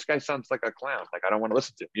 like this guy sounds like a clown, like I don't want to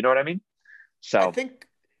listen to him. You know what I mean? So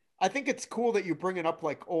I think it's cool that you're bringing up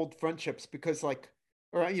like old friendships, because like,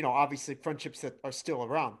 or you know, obviously friendships that are still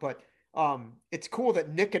around, but it's cool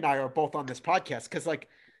that Nick and I are both on this podcast, because like,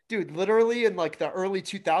 dude, literally in like the early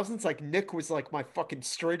 2000s, like Nick was like my fucking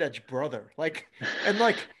straight edge brother, like, and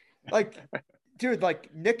like dude,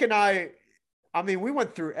 like Nick and I mean, we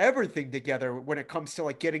went through everything together when it comes to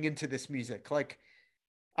like getting into this music. Like,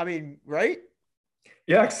 I mean, right?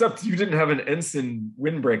 Yeah, except you didn't have an ensign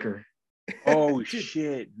windbreaker. Oh Dude,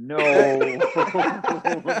 shit! No,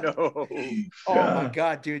 no. Oh my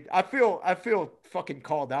god, dude! I feel fucking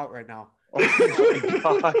called out right now. Oh my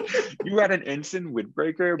god! You had an ensign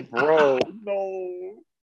windbreaker, bro? No,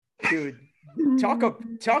 dude.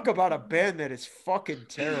 Talk about a band that is fucking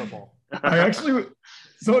terrible. I actually,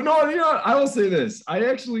 so no, you know, I will say this. I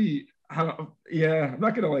actually have, yeah, I'm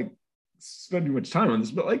not gonna like spend too much time on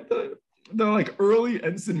this, but like the like early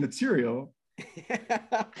ensign material.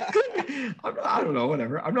 I don't know,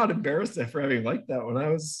 whatever. I'm not embarrassed for having liked that when I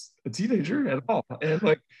was a teenager at all. And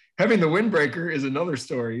like having the windbreaker is another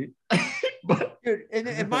story. But dude,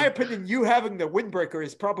 in my opinion, you having the windbreaker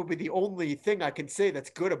is probably the only thing I can say that's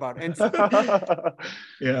good about Ensign.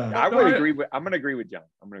 Yeah, I'm gonna agree with John.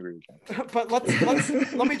 But let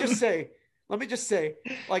me just say,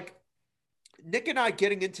 like Nick and I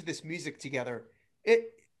getting into this music together,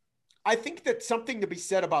 I think that's something to be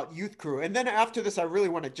said about Youth Crew. And then after this, I really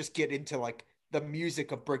want to just get into like the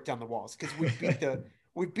music of Break Down the Walls, because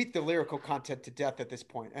we beat the lyrical content to death at this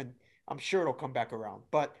point, and I'm sure it'll come back around.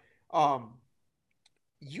 But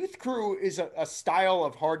Youth Crew is a style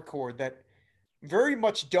of hardcore that very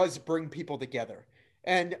much does bring people together.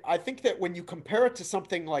 And I think that when you compare it to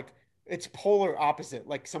something like its polar opposite,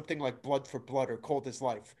 like something like Blood for Blood or Cold as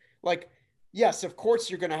Life, like, yes, of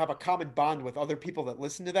course you're going to have a common bond with other people that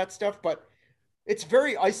listen to that stuff, but it's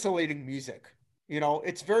very isolating music. You know,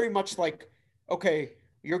 it's very much like, okay,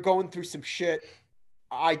 you're going through some shit.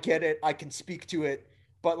 I get it. I can speak to it,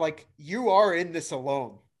 but like you are in this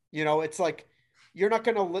alone. You know, it's like you're not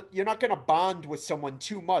gonna bond with someone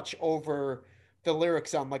too much over the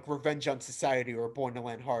lyrics on like Revenge on Society or Born to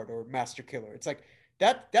Land Hard or Master Killer. It's like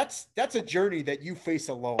that's a journey that you face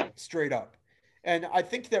alone, straight up. And I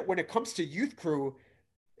think that when it comes to Youth Crew,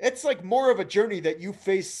 it's like more of a journey that you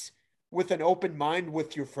face with an open mind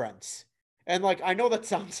with your friends. And like I know that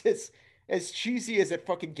sounds as cheesy as it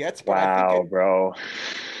fucking gets, but I think bro.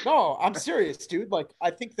 no, I'm serious, dude. Like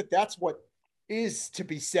I think that that's what is to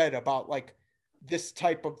be said about like this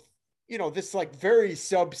type of, this like very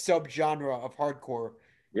sub genre of hardcore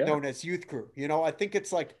known as youth crew. I think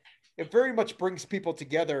it's like it very much brings people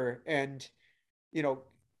together, and you know,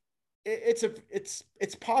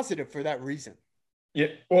 it's positive for that reason. Yeah.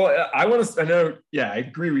 Well, I know, yeah, I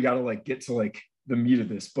agree. We got to like get to like the meat of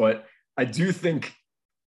this, but I do think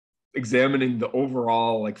examining the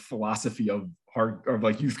overall like philosophy of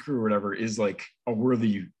like youth crew or whatever is like a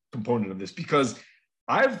worthy component of this, because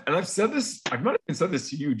I've said this, I might have even said this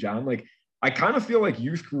to you, John, like I kind of feel like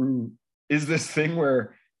youth crew is this thing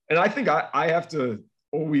where, and I think I have to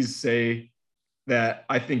always say that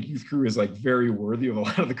I think youth crew is like very worthy of a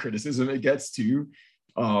lot of the criticism it gets too,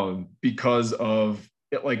 because of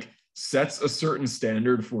it like sets a certain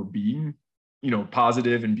standard for being,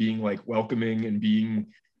 positive and being like welcoming and being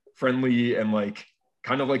friendly, and like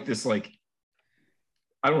kind of like this like,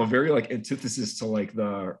 I don't know, very like antithesis to like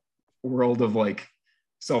the world of like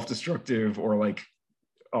self-destructive or like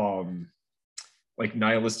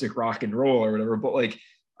nihilistic rock and roll or whatever. But like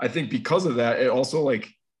I think because of that, it also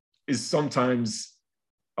like is sometimes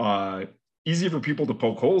easy for people to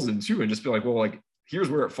poke holes in too, and just be like, well, like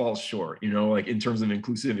here's where it falls short, like in terms of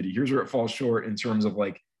inclusivity, here's where it falls short in terms of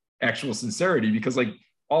like actual sincerity, because like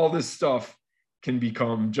all this stuff can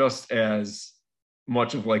become just as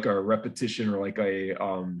much of like a repetition or like a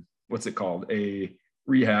what's it called, a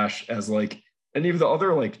rehash, as like any of the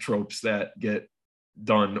other like tropes that get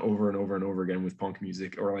done over and over and over again with punk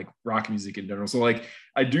music or like rock music in general. So like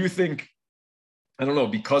I do think, I don't know,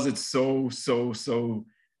 because it's so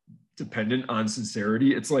dependent on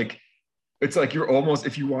sincerity, it's like you're almost,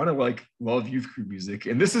 if you want to like love youth crew music,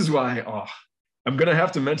 and this is why I'm gonna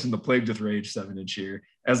have to mention the Plagued with Rage 7-inch here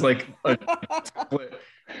as like a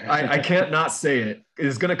I can't not say it.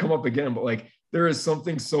 It's gonna come up again, but like there is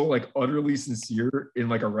something so like utterly sincere in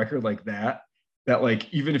like a record like that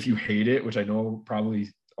like even if you hate it, which I know probably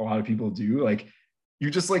a lot of people do, like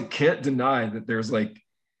you just like can't deny that there's like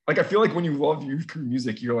I feel like when you love youth crew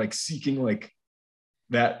music, you're like seeking like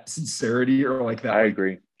that sincerity or like that. I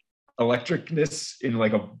agree. Electricness in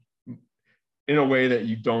like in a way that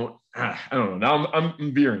you don't. I don't know. Now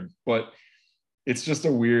I'm veering, but it's just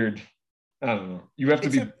a weird. I don't know. You have to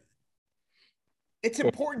be. It's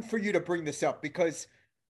important for you to bring this up because,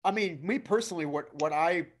 I mean, me personally,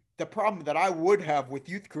 the problem that I would have with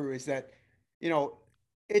youth crew is that,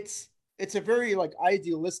 it's a very like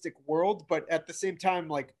idealistic world, but at the same time,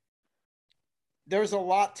 like there's a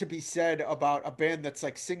lot to be said about a band that's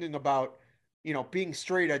like singing about, being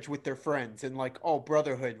straight edge with their friends and like, oh,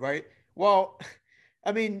 brotherhood, right? Well,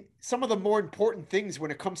 I mean, some of the more important things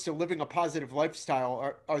when it comes to living a positive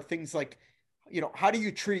lifestyle are things like, how do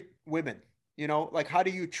you treat women? Like how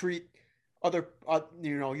do you treat other,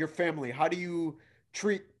 your family? How do you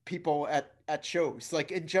treat people at shows?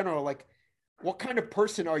 Like in general, like what kind of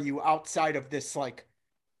person are you outside of this, like,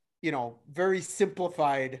 very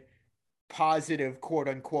simplified, positive, quote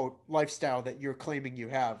unquote, lifestyle that you're claiming you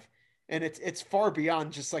have? And it's far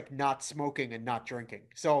beyond just like not smoking and not drinking.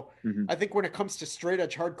 So I think when it comes to straight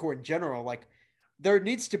edge hardcore in general, like there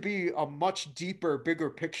needs to be a much deeper,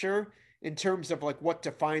 bigger picture in terms of like what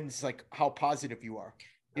defines like how positive you are.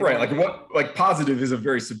 Right. Like what, like positive is a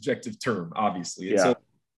very subjective term, obviously. And so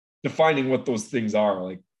defining what those things are,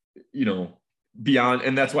 like, beyond,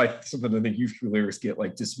 and that's why something I think youth crew lyrics get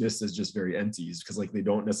like dismissed as just very empty, because like they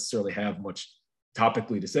don't necessarily have much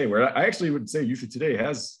topically to say, where I actually would say Youth of Today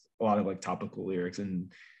has a lot of like topical lyrics,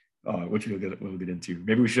 and which we'll get into.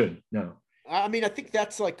 Maybe we should. No, I mean, I think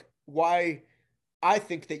that's like why I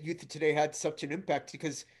think that Youth of Today had such an impact,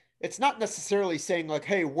 because it's not necessarily saying like,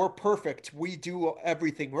 hey, we're perfect, we do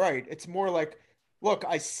everything right. It's more like, look,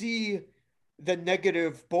 I see the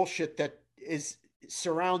negative bullshit that is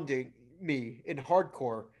surrounding me in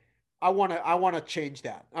hardcore. I want to change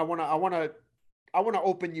that. I want to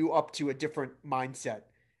open you up to a different mindset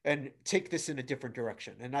and take this in a different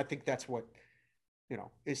direction. And I think that's what,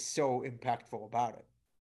 is so impactful about it.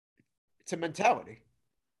 It's a mentality.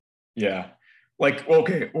 Yeah. Like,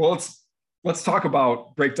 okay, well, let's talk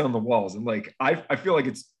about Break Down the Walls. And like I feel like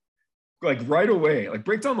it's like right away, like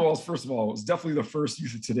Break Down the Walls, first of all, was definitely the first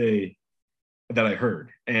Youth of Today that I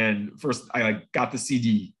heard. And first I like got the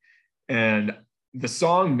CD, and the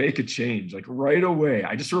song Make a Change, like right away.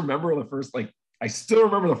 I just remember I still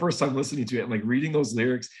remember the first time listening to it and like reading those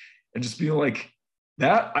lyrics and just being like,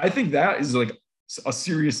 that, I think that is like a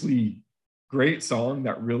seriously great song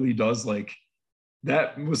that really does like,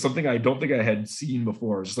 that was something I don't think I had seen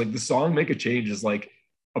before. Just like the song Make a Change is like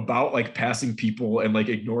about like passing people and like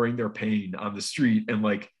ignoring their pain on the street, and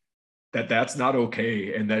like that's not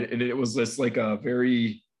okay. And it was just like a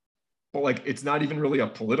very but like it's not even really a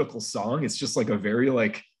political song. It's just like a very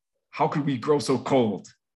like, how could we grow so cold?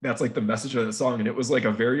 That's like the message of the song. And it was like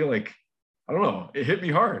a very like, I don't know, it hit me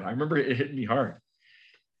hard. I remember it hit me hard.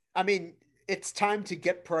 I mean, it's time to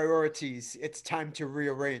get priorities. It's time to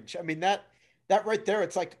rearrange. I mean, that right there,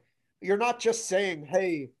 it's like you're not just saying,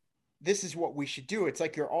 "Hey, this is what we should do." It's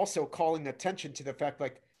like you're also calling attention to the fact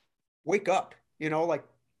like wake up,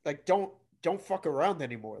 like don't fuck around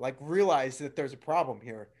anymore. Like realize that there's a problem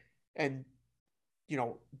here and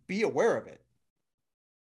be aware of it.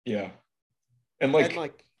 Yeah. And And like,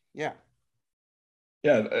 like, yeah.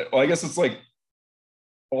 yeah, well, I guess it's like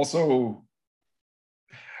also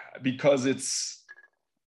because it's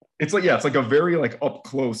like, yeah, it's like a very like up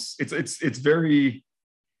close. It's very,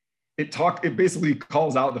 it basically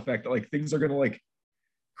calls out the fact that like things are gonna like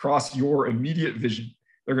cross your immediate vision.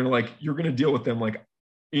 They're gonna like, you're gonna deal with them like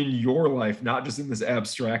in your life, not just in this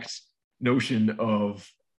abstract notion of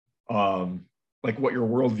like what your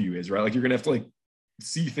worldview is, right? Like you're gonna have to like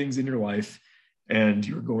see things in your life, and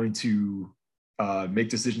you're going to make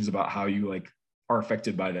decisions about how you like are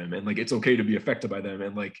affected by them, and like it's okay to be affected by them,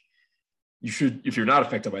 and like you should, if you're not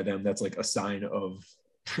affected by them, that's like a sign of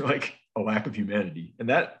like a lack of humanity. And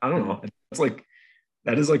that, I don't know, it's like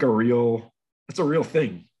that is like a real, it's a real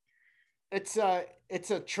thing. It's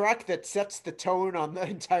a track that sets the tone on the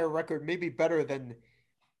entire record, maybe better than,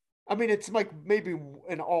 I mean, it's like maybe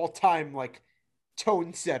an all-time like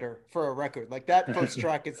tone setter for a record. Like that first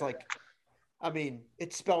track is like, I mean,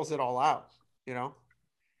 it spells it all out, you know?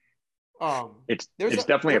 There's It's a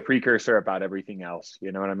definitely a there, precursor about everything else.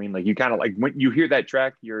 You know what I mean? Like you kind of like when you hear that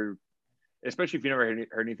track, you're, especially if you never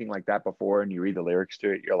heard anything like that before and you read the lyrics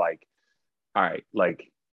to it, you're like, all right,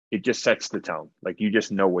 like it just sets the tone. Like you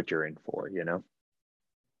just know what you're in for, you know?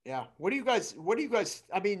 yeah. What do you guys,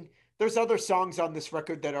 I mean, there's other songs on this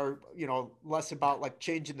record that are, less about like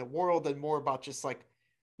changing the world and more about just like,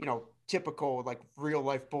 typical like real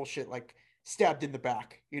life bullshit, like Stabbed in the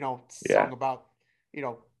Back, Yeah. song about, you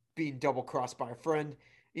know, being double crossed by a friend.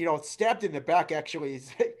 Stabbed in the Back actually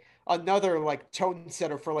is another like tone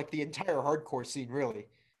setter for like the entire hardcore scene, really.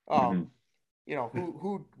 Mm-hmm.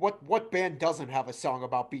 Um, what band doesn't have a song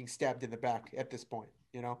about being stabbed in the back at this point,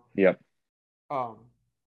 you know? Yep. Um,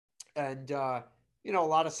 and a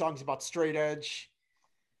lot of songs about straight edge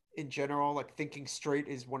in general. Like Thinking Straight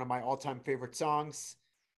is one of my all-time favorite songs.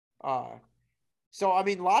 Uh, so I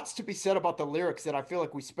mean, lots to be said about the lyrics that I feel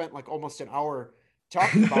like we spent like almost an hour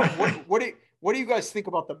talking about. What do you guys think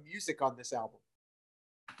about the music on this album?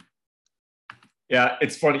 Yeah,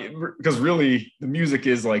 it's funny because really the music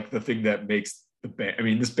is like the thing that makes the band. I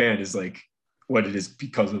mean, this band is like what it is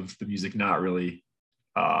because of the music,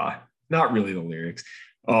 uh not really the lyrics.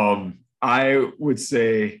 I would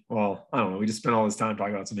say, well, I don't know, we just spent all this time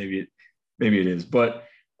talking about it, so maybe it is. But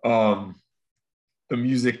the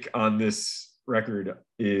music on this record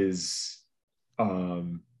is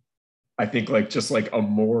I think like just like a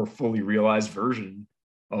more fully realized version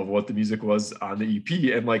of what the music was on the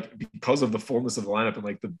EP. And like because of the fullness of the lineup and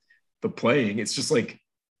like the playing, it's just like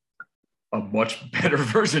a much better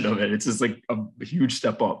version of it. It's just like a huge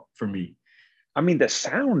step up for me. I mean, the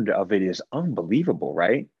sound of it is unbelievable,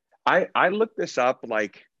 right? I looked this up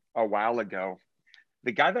like a while ago.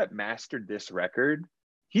 The guy that mastered this record,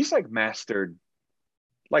 he's like mastered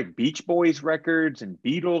like Beach Boys records and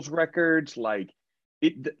Beatles records. Like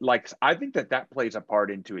it, like I think that plays a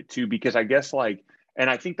part into it too, because I guess like, and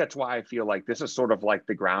I think that's why I feel like this is sort of like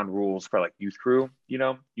the ground rules for like youth crew. You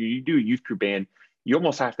know, you do a youth crew band, you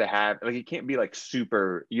almost have to have like it can't be like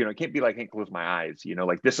super. You know, it can't be like I can't close my eyes. You know,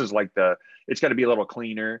 like this is like the it's got to be a little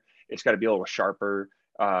cleaner. It's got to be a little sharper,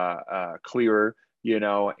 clearer. You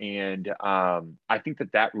know, and I think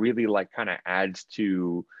that really like kind of adds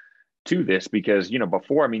to this because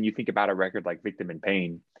before, I mean, you think about a record like Victim in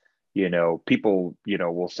Pain, people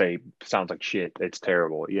will say sounds like shit, it's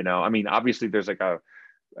terrible. I mean, obviously there's like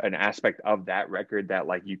an aspect of that record that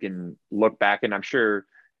like you can look back, and I'm sure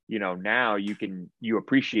now you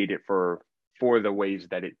appreciate it for the ways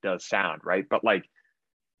that it does sound, right? But like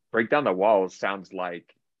Break Down the Walls sounds like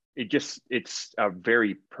it's a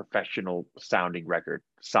very professional sounding record,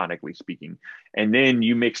 sonically speaking. And then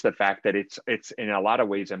you mix the fact that it's in a lot of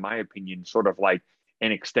ways, in my opinion, sort of like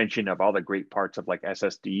an extension of all the great parts of like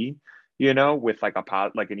SSD, with like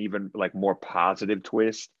like an even like more positive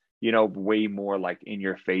twist, way more like in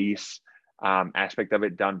your face aspect of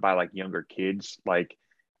it done by like younger kids. Like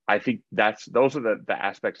I think those are the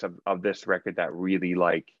aspects of this record that really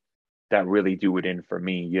do it in for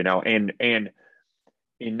me, and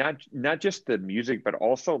not just the music, but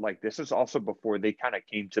also like this is also before they kind of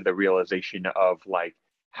came to the realization of like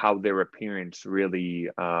how their appearance really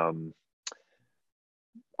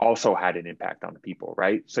also had an impact on the people,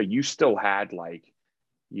 right? So you still had like,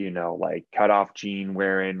 you know, like cut off jean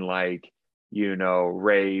wearing like, you know,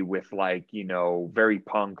 Ray with like, you know, very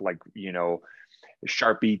punk, like, you know,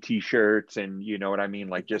 Sharpie t-shirts and you know what I mean?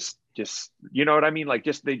 Like just, you know what I mean? Like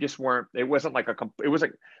just, they just weren't, it wasn't like it was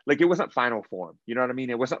like, it wasn't final form. You know what I mean?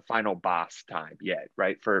 It wasn't final boss time yet.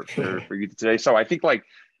 Right. For you today. So I think like,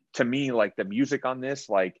 to me, like the music on this,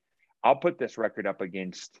 like I'll put this record up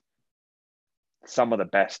against some of the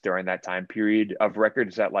best during that time period of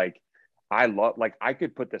records that like I love. Like I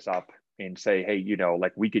could put this up and say, hey, you know,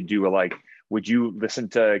 like we could do a like, would you listen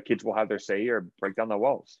to Kids Will Have Their Say or Break Down the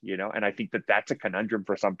Walls? You know, and I think that that's a conundrum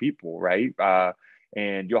for some people, right?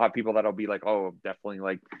 And you'll have people that'll be like, oh, definitely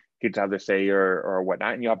like Kids Have Their Say or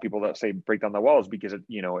whatnot, and you'll have people that say Break Down the Walls because it,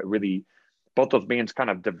 you know, it really, both those bands kind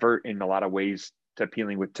of divert in a lot of ways to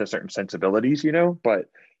appealing to certain sensibilities, you know. But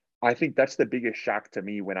I think that's the biggest shock to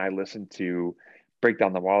me when I listen to Break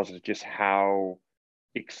Down the Walls is just how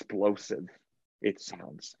explosive it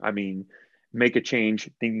sounds. I mean, Make a Change,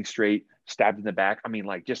 Thinking Straight, Stabbed in the Back. I mean,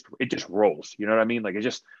 like just, it just rolls. You know what I mean? Like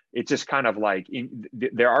it's just kind of like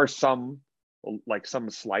there are some like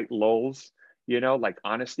some slight lulls, you know, like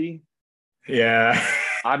Honesty. Yeah.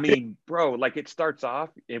 I mean, bro, like it starts off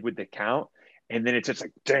with the count, and then it's just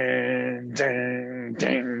like ding, ding,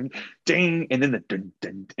 ding, ding, and then the ding,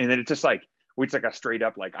 ding, and then it's just like, it's like a straight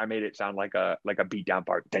up, like I made it sound like a beat down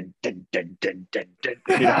part, ding, ding, ding, ding, ding, ding,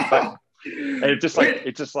 you know. But, and it's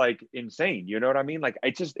just like insane, you know what I mean? Like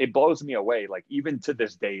it blows me away. Like even to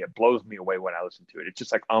this day, it blows me away when I listen to it. It's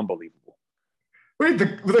just like unbelievable. Wait,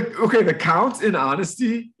 the count in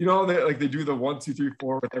Honesty, you know, they do the 1, 2, 3,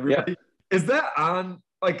 4 with everybody. Yeah. Is that on?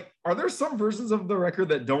 Like, are there some versions of the record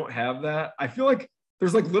that don't have that? I feel like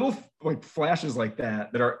there's like little like flashes like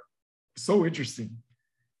that are so interesting.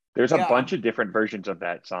 There's a bunch of different versions of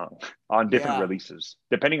that song on different releases,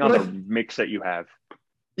 depending on the mix that you have.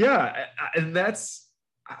 Yeah, and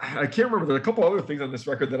I can't remember. There's a couple other things on this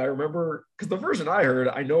record that I remember, because the version I heard,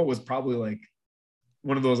 I know was probably like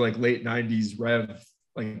one of those like late 90s rev,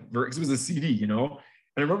 like, because it was a CD, you know?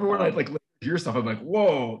 And I remember when I'd like hear stuff, I'm like,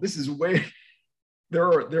 whoa, this is way... There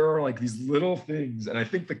are like these little things, and I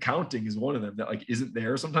think the counting is one of them that like isn't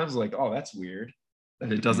there. Sometimes like, oh, that's weird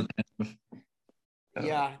that it doesn't have.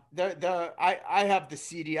 Yeah, I have the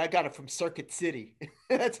CD. I got it from Circuit City.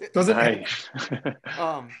 That's it. Does it? Nice.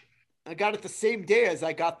 I got it the same day as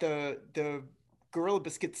I got the Gorilla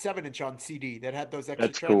Biscuit 7-inch on CD that had those extra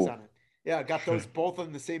tracks on it. Yeah, I got those both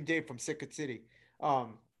on the same day from Circuit City.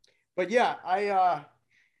 But yeah, I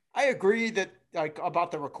agree that like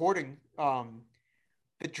about the recording.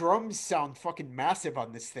 The drums sound fucking massive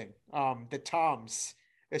on this thing. The toms,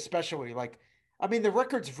 especially. Like, I mean, the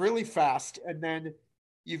record's really fast, and then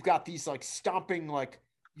you've got these like stomping like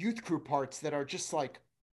youth crew parts that are just like,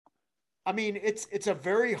 I mean, it's a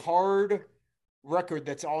very hard record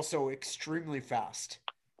that's also extremely fast.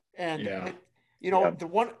 And the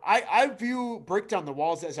one I view Break Down the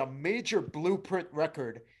Walls as a major blueprint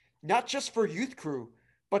record, not just for youth crew,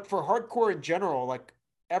 but for hardcore in general. Like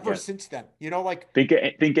ever since then, you know, like think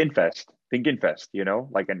Infest, you know,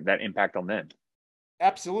 like, and that impact on them.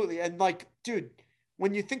 Absolutely. And like, dude,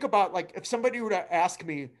 when you think about like, if somebody were to ask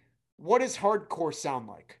me, what does hardcore sound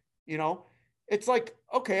like? You know, it's like,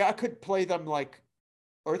 okay, I could play them like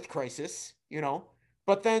Earth Crisis, you know,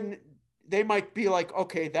 but then they might be like,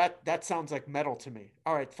 okay, that sounds like metal to me.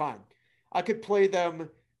 All right, fine. I could play them,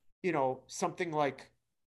 you know, something like,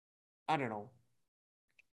 I don't know.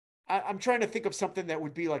 I'm trying to think of something that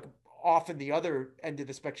would be like off in the other end of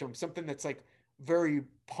the spectrum, something that's like very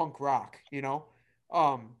punk rock, you know?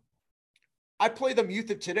 I play them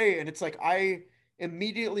Youth of Today, and it's like I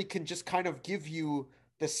immediately can just kind of give you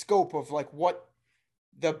the scope of like what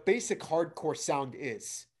the basic hardcore sound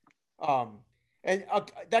is. And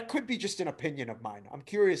that could be just an opinion of mine. I'm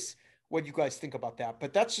curious what you guys think about that,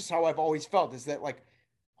 but that's just how I've always felt, is that like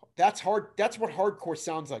that's what hardcore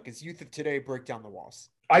sounds like, is Youth of Today, Break Down the Walls.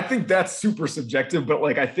 I think that's super subjective, but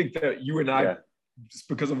like I think that you and I, just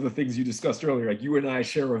because of the things you discussed earlier, like you and I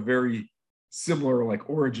share a very similar like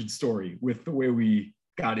origin story with the way we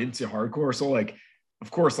got into hardcore. So like,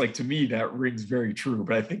 of course, like to me that rings very true,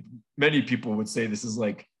 but I think many people would say this is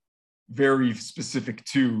like very specific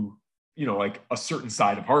to, you know, like a certain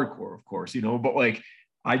side of hardcore, of course, you know, but like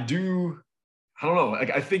I don't know,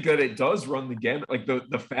 like I think that it does run the gamut, like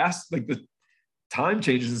the fast, like the time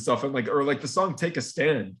changes and stuff, and like, or like the song Take a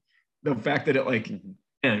Stand, the fact that it like,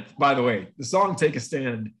 and by the way, the song Take a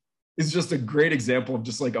Stand is just a great example of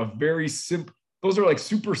just like a very simple, those are like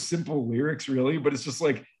super simple lyrics really, but it's just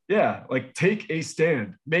like, yeah, like take a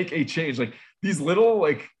stand, make a change, like these little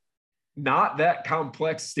like not that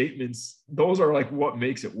complex statements, those are like what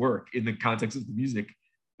makes it work in the context of the music.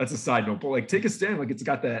 That's a side note, but like Take a Stand, like it's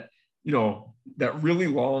got that, you know, that really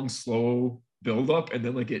long, slow build up, and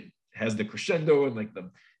then like it has the crescendo and like the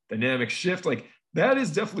dynamic shift. Like that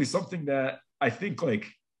is definitely something that I think like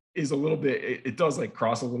is a little bit, it does like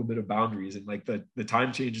cross a little bit of boundaries, and like the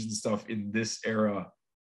time changes and stuff in this era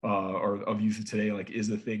or of youth of today, like is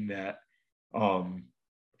a thing that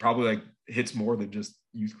probably like hits more than just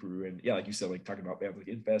Youth Crew. And yeah, like you said, like talking about bands like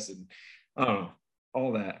Infest and I don't know,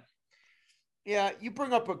 all that. Yeah, you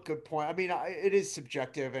bring up a good point. I mean, it is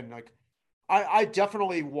subjective, and like, I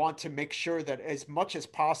definitely want to make sure that as much as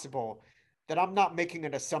possible, that I'm not making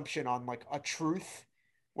an assumption on like a truth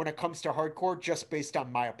when it comes to hardcore just based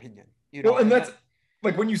on my opinion. You Well, know, and and that's that,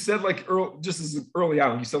 like when you said like just as early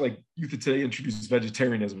on, you said like Youth of Today introduces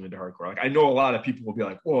vegetarianism into hardcore. Like I know a lot of people will be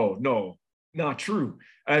like, "Whoa, no, not true."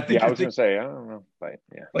 And I think Yeah, I you're was gonna thinking say I don't know, but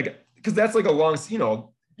yeah, like because that's like a long, you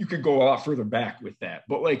know, you could go a lot further back with that,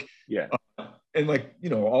 but like yeah, and like you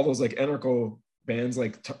know all those like anarcho bands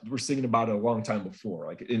like were singing about it a long time before,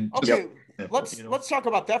 like in just okay, example, you know. let's talk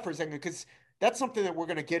about that for a second because that's something that we're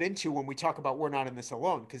going to get into when we talk about We're Not in This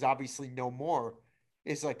Alone, because obviously No More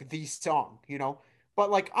is like the song, you know.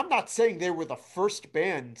 But like, I'm not saying they were the first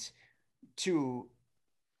band to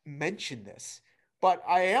mention this, but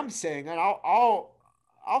I am saying, and I'll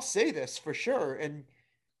say this for sure, and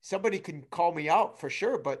somebody can call me out for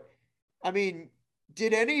sure, but I mean,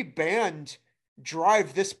 did any band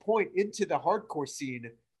drive this point into the hardcore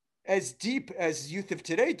scene as deep as Youth of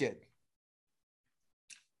Today did?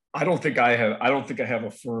 I don't think I have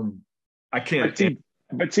a firm. I but can't.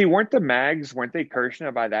 see, weren't the Mags, weren't they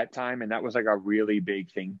Kirshner by that time, and that was like a really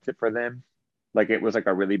big thing for them, like it was like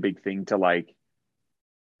a really big thing to like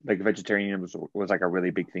vegetarian was like a really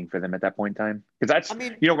big thing for them at that point in time, because I that's,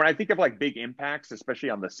 mean, you know, when I think of like big impacts, especially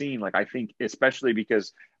on the scene, like I think especially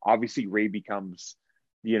because obviously Ray becomes,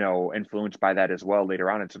 you know, influenced by that as well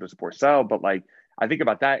later on, and so does Porcel, but like I think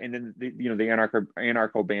about that, and then the, you know, the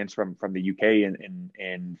anarcho bands from the UK,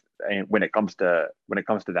 and when it comes to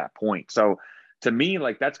that point. So to me,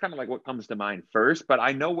 like that's kind of like what comes to mind first, but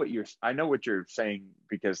I know what you're saying,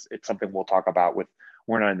 because it's something we'll talk about with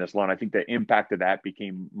We're Not in This Alone. I think the impact of that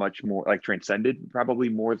became much more like transcended, probably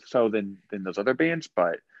more so than those other bands,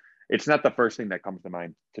 but it's not the first thing that comes to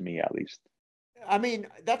mind to me, at least. I mean,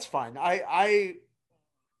 that's fine. I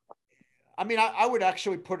mean, I would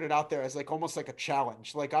actually put it out there as like almost like a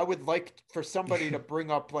challenge. Like I would like for somebody to bring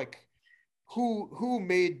up like who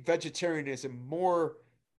made vegetarianism more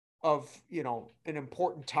of, you know, an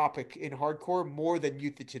important topic in hardcore more than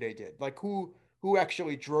Youth of Today did. Like who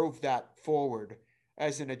actually drove that forward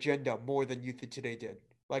as an agenda more than Youth of Today did,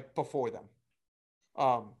 like before them.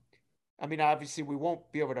 Um, I mean, obviously we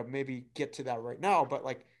won't be able to maybe get to that right now, but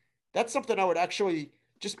like that's something I would actually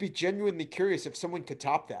just be genuinely curious if someone could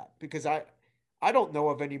top that, because I don't know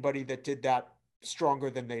of anybody that did that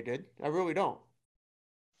stronger than they did. I really don't.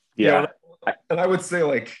 Yeah, Yeah. and I would say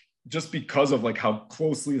like just because of like how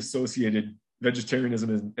closely associated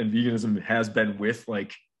vegetarianism and veganism has been with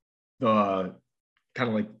like the kind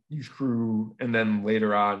of like Youth Crew, and then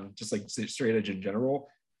later on just like straight edge in general,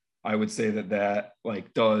 I would say that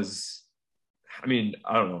like does. I mean,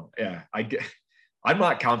 I don't know. Yeah, I'm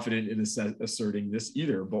not confident in asserting this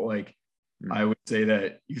either, but like I would say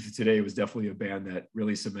that Youth of Today was definitely a band that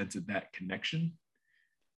really cemented that connection.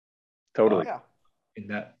 Totally. Yeah. In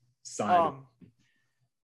that side. Um,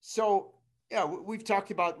 so yeah, we've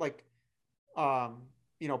talked about like,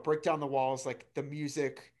 you know, break down the walls, like the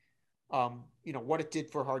music, you know, what it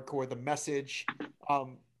did for hardcore, the message,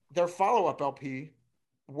 um, their follow-up LP,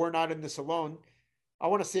 We're Not in This Alone. I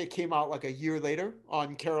want to say it came out like a year later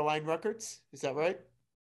on Caroline Records. Is that right?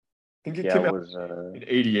 I think it Yeah, came it out was in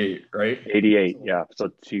 '88, right? 88. Yeah, so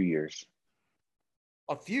 2 years.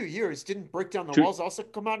 A few years. Didn't Break Down the Two, Walls also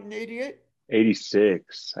come out in 88?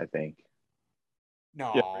 86, I think.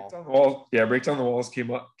 Yeah, Break No. Down the Walls. Yeah, Break Down the Walls came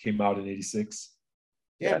out in '86.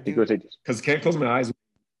 Yeah, I Damn, think it was dude. 86. Because Can't Close My Eyes was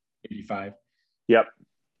 '85. Yep.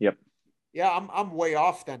 Yep. Yeah, I'm way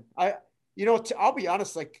off then. You know, I'll be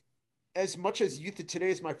honest, like as much as Youth of Today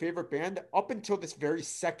is my favorite band, up until this very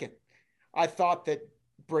second, I thought that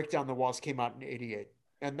Break Down the Walls came out in 88.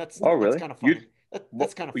 And Oh, that's really? kind of funny. Youth,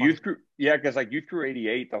 That's kind of funny. Youth Crew, yeah, because like Youth Crew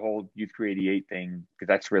 88, the whole Youth Crew 88 thing, because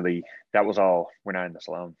that's really, that was all We're Not in This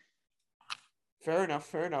Alone, Fair enough,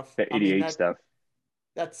 fair enough. the I mean 88 stuff.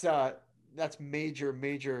 that's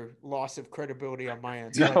major loss of credibility on my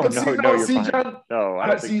end. No, But But see, no, no, you're see, fine. John, No, I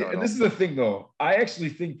don't think see, so at and this all. is the thing though. I actually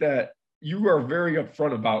think that you are very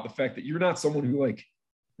upfront about the fact that you're not someone who like,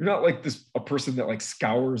 you're not like this a person that like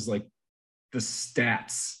scours like the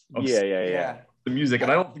stats of Yeah. the music,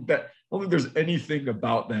 and I don't think there's anything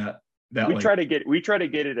about that We like try to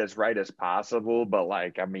get it as right as possible, but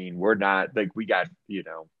like, I mean, we're not like, we got,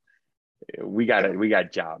 we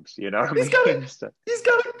got jobs, you know what I he's got mean? a So, he's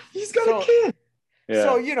got a So kid.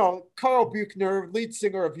 so yeah. Carl Buchner, lead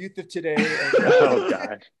singer of Youth of Today, Oh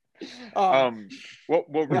gosh. um, Well,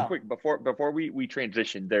 real yeah. quick before we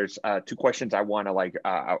transition, there's two questions I want to like,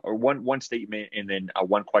 or one statement and then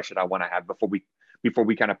one question I want to have before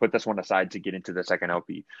we kind of put this one aside to get into the second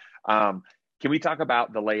LP. Can we talk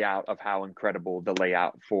about the layout of how incredible the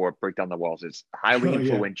layout for Break Down the Walls is? Highly Oh yeah.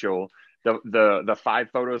 influential. The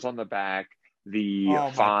 5 photos on the back, the Oh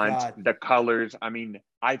my font, God. the colors. I mean,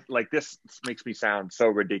 I like this makes me sound so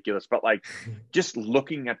ridiculous, but like just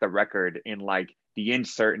looking at the record and like the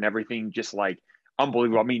insert and everything, just like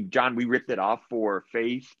unbelievable. I mean, John, we ripped it off for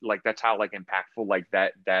Faith. Like that's how like impactful like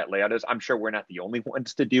that layout is. I'm sure we're not the only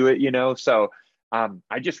ones to do it, So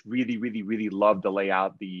I just really, really, really love the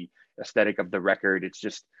layout, the aesthetic of the record.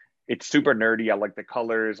 It's super nerdy. I like the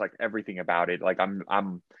colors, like everything about it. Like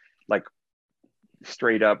I'm like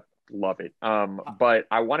straight up love it. But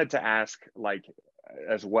I wanted to ask like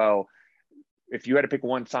as well, if you had to pick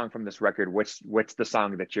one song from this record, what's the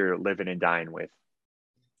song that you're living and dying with?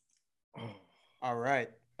 All right.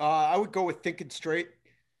 I would go with Thinking Straight.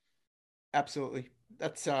 Absolutely.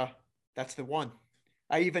 That's the one.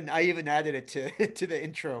 I even added it to to the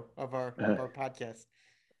intro of our podcast.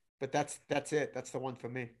 But that's it. That's the one for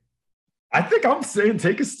me. I think I'm saying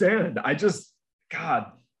Take a Stand.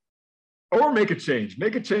 God, or Make a Change.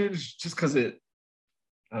 Make a Change just because it.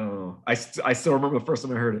 Oh, I still remember the first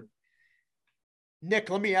time I heard it. Nick,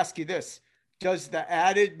 let me ask you this. Does the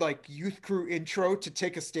added like youth crew intro to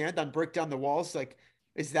Take a Stand on Break Down the Walls, like,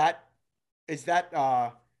 is that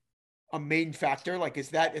a main factor? Like, is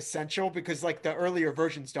that essential? Because like the earlier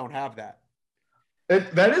versions don't have that.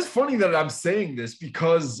 That is funny that I'm saying this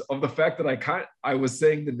because of the fact that I was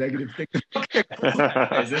saying the negative thing,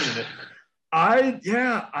 isn't it?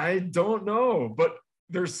 I don't know, but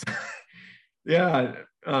there's yeah, I don't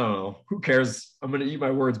know. Who cares? I'm gonna eat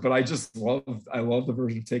my words, but I love the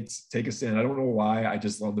version of Take a Stand. I don't know why. I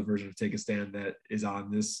just love the version of Take a Stand that is on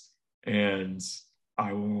this, and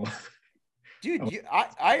I will. Dude,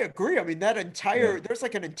 I agree. I mean, Yeah. there's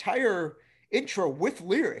like an entire intro with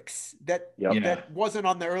lyrics that Yep. Yeah. wasn't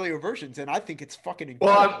on the earlier versions, and I think it's fucking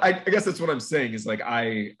Well, incredible. I guess that's what I'm saying is like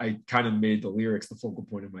I kind of made the lyrics the focal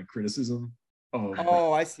point of my criticism of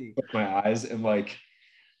Oh, I see. my eyes, and like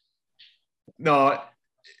no,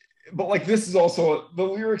 but like this is also the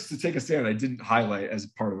lyrics to Take a Stand I didn't highlight as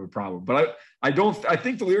part of a problem, but I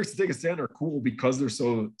think the lyrics to Take a Stand are cool because they're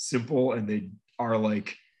so simple and they are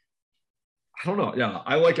like I don't know. Yeah,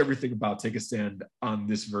 I like everything about Take a Stand on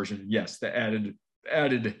this version. Yes, the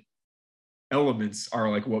added elements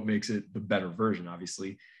are like what makes it the better version,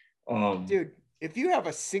 obviously. Dude, if you have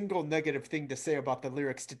a single negative thing to say about the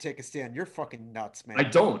lyrics to Take a Stand, you're fucking nuts, I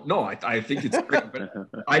man. don't know. I think it's great, but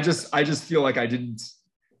I just feel like I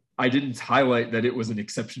didn't highlight that it was an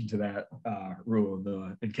exception to that rule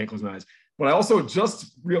in Can't Close My Eyes. But I also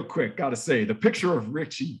just real quick got to say the picture of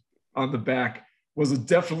Richie on the back was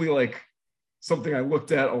definitely like something I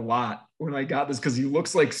looked at a lot when I got this because he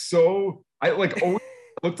looks like so I like always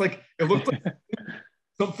it looked like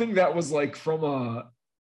something that was like from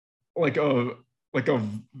like a like a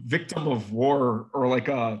victim of war or like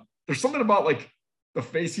there's something about like the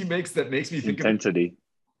face he makes that makes me think of Intensity.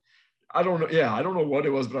 I don't know. Yeah, I don't know what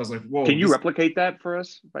it was, but I was like, whoa. Can you replicate that for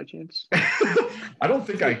us by chance? I don't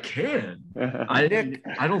think I can. Nick,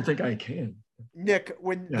 I don't think I can. Nick,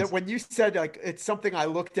 Yes. when you said like it's something I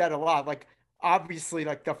looked at a lot, like obviously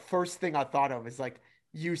like the first thing I thought of is like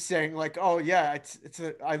you saying like, oh yeah,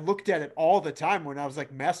 I looked at it all the time when I was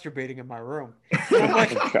like masturbating in my room. And I'm Oh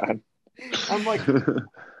like God. I'm like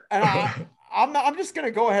and I'm just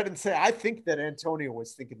gonna go ahead and say I think that Antonio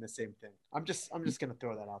was thinking the same thing. I'm just gonna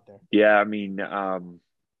throw that out there. Yeah, I mean,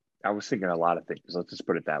 I was thinking a lot of things. Let's just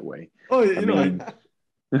put it that way. Oh, I you know, mean,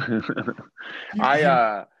 I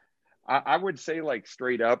you I would say like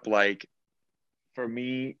straight up, like for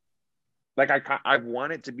me, like I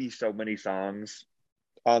want it to be so many songs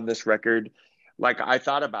on this record. Like I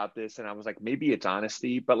thought about this and I was like, maybe it's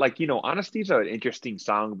Honesty, but like Honesty is an interesting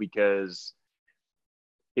song because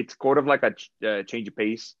it's sort of like a change of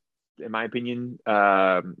pace, in my opinion.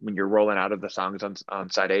 When you're rolling out of the songs on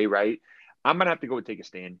side A, right? I'm gonna have to go with Take a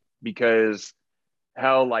Stand because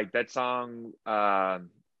hell, like that song,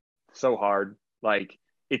 so hard. Like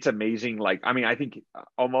it's amazing. Like I mean, I think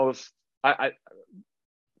almost I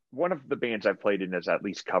one of the bands I've played in has at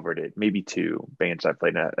least covered it. Maybe two bands I've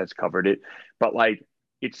played in has covered it. But like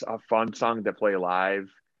it's a fun song to play live.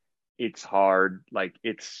 It's hard. Like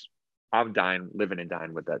I'm dying, living and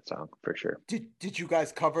dying with that song for sure. Did you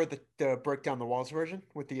guys cover the Break Down the Walls version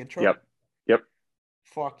with the intro? Yep. Yep.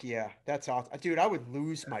 Fuck yeah, that's awesome, dude. I would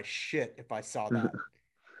lose my shit if I saw that.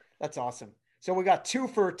 That's awesome. So we got two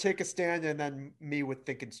for Take a Stand, and then me with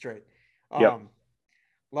Thinking Straight. Yep. Um,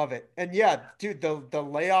 Love it. And yeah, dude, the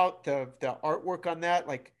layout, the artwork on that,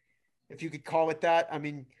 like if you could call it that. I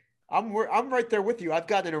mean, I'm right there with you. I've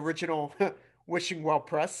got an original Wishing Well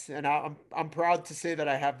press, and I'm proud to say that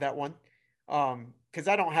I have that one. Because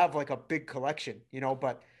I don't have like a big collection,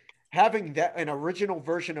 but having that an original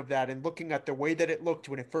version of that and looking at the way that it looked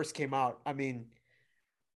when it first came out, I mean,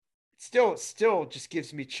 still just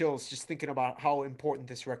gives me chills just thinking about how important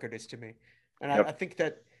this record is to me. And I Yep. think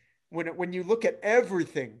that when you look at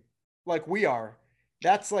everything like we are,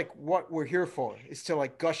 that's like what we're here for, is to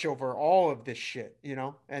like gush over all of this shit.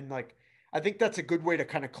 And like I think that's a good way to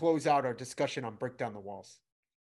kind of close out our discussion on Break Down the Walls.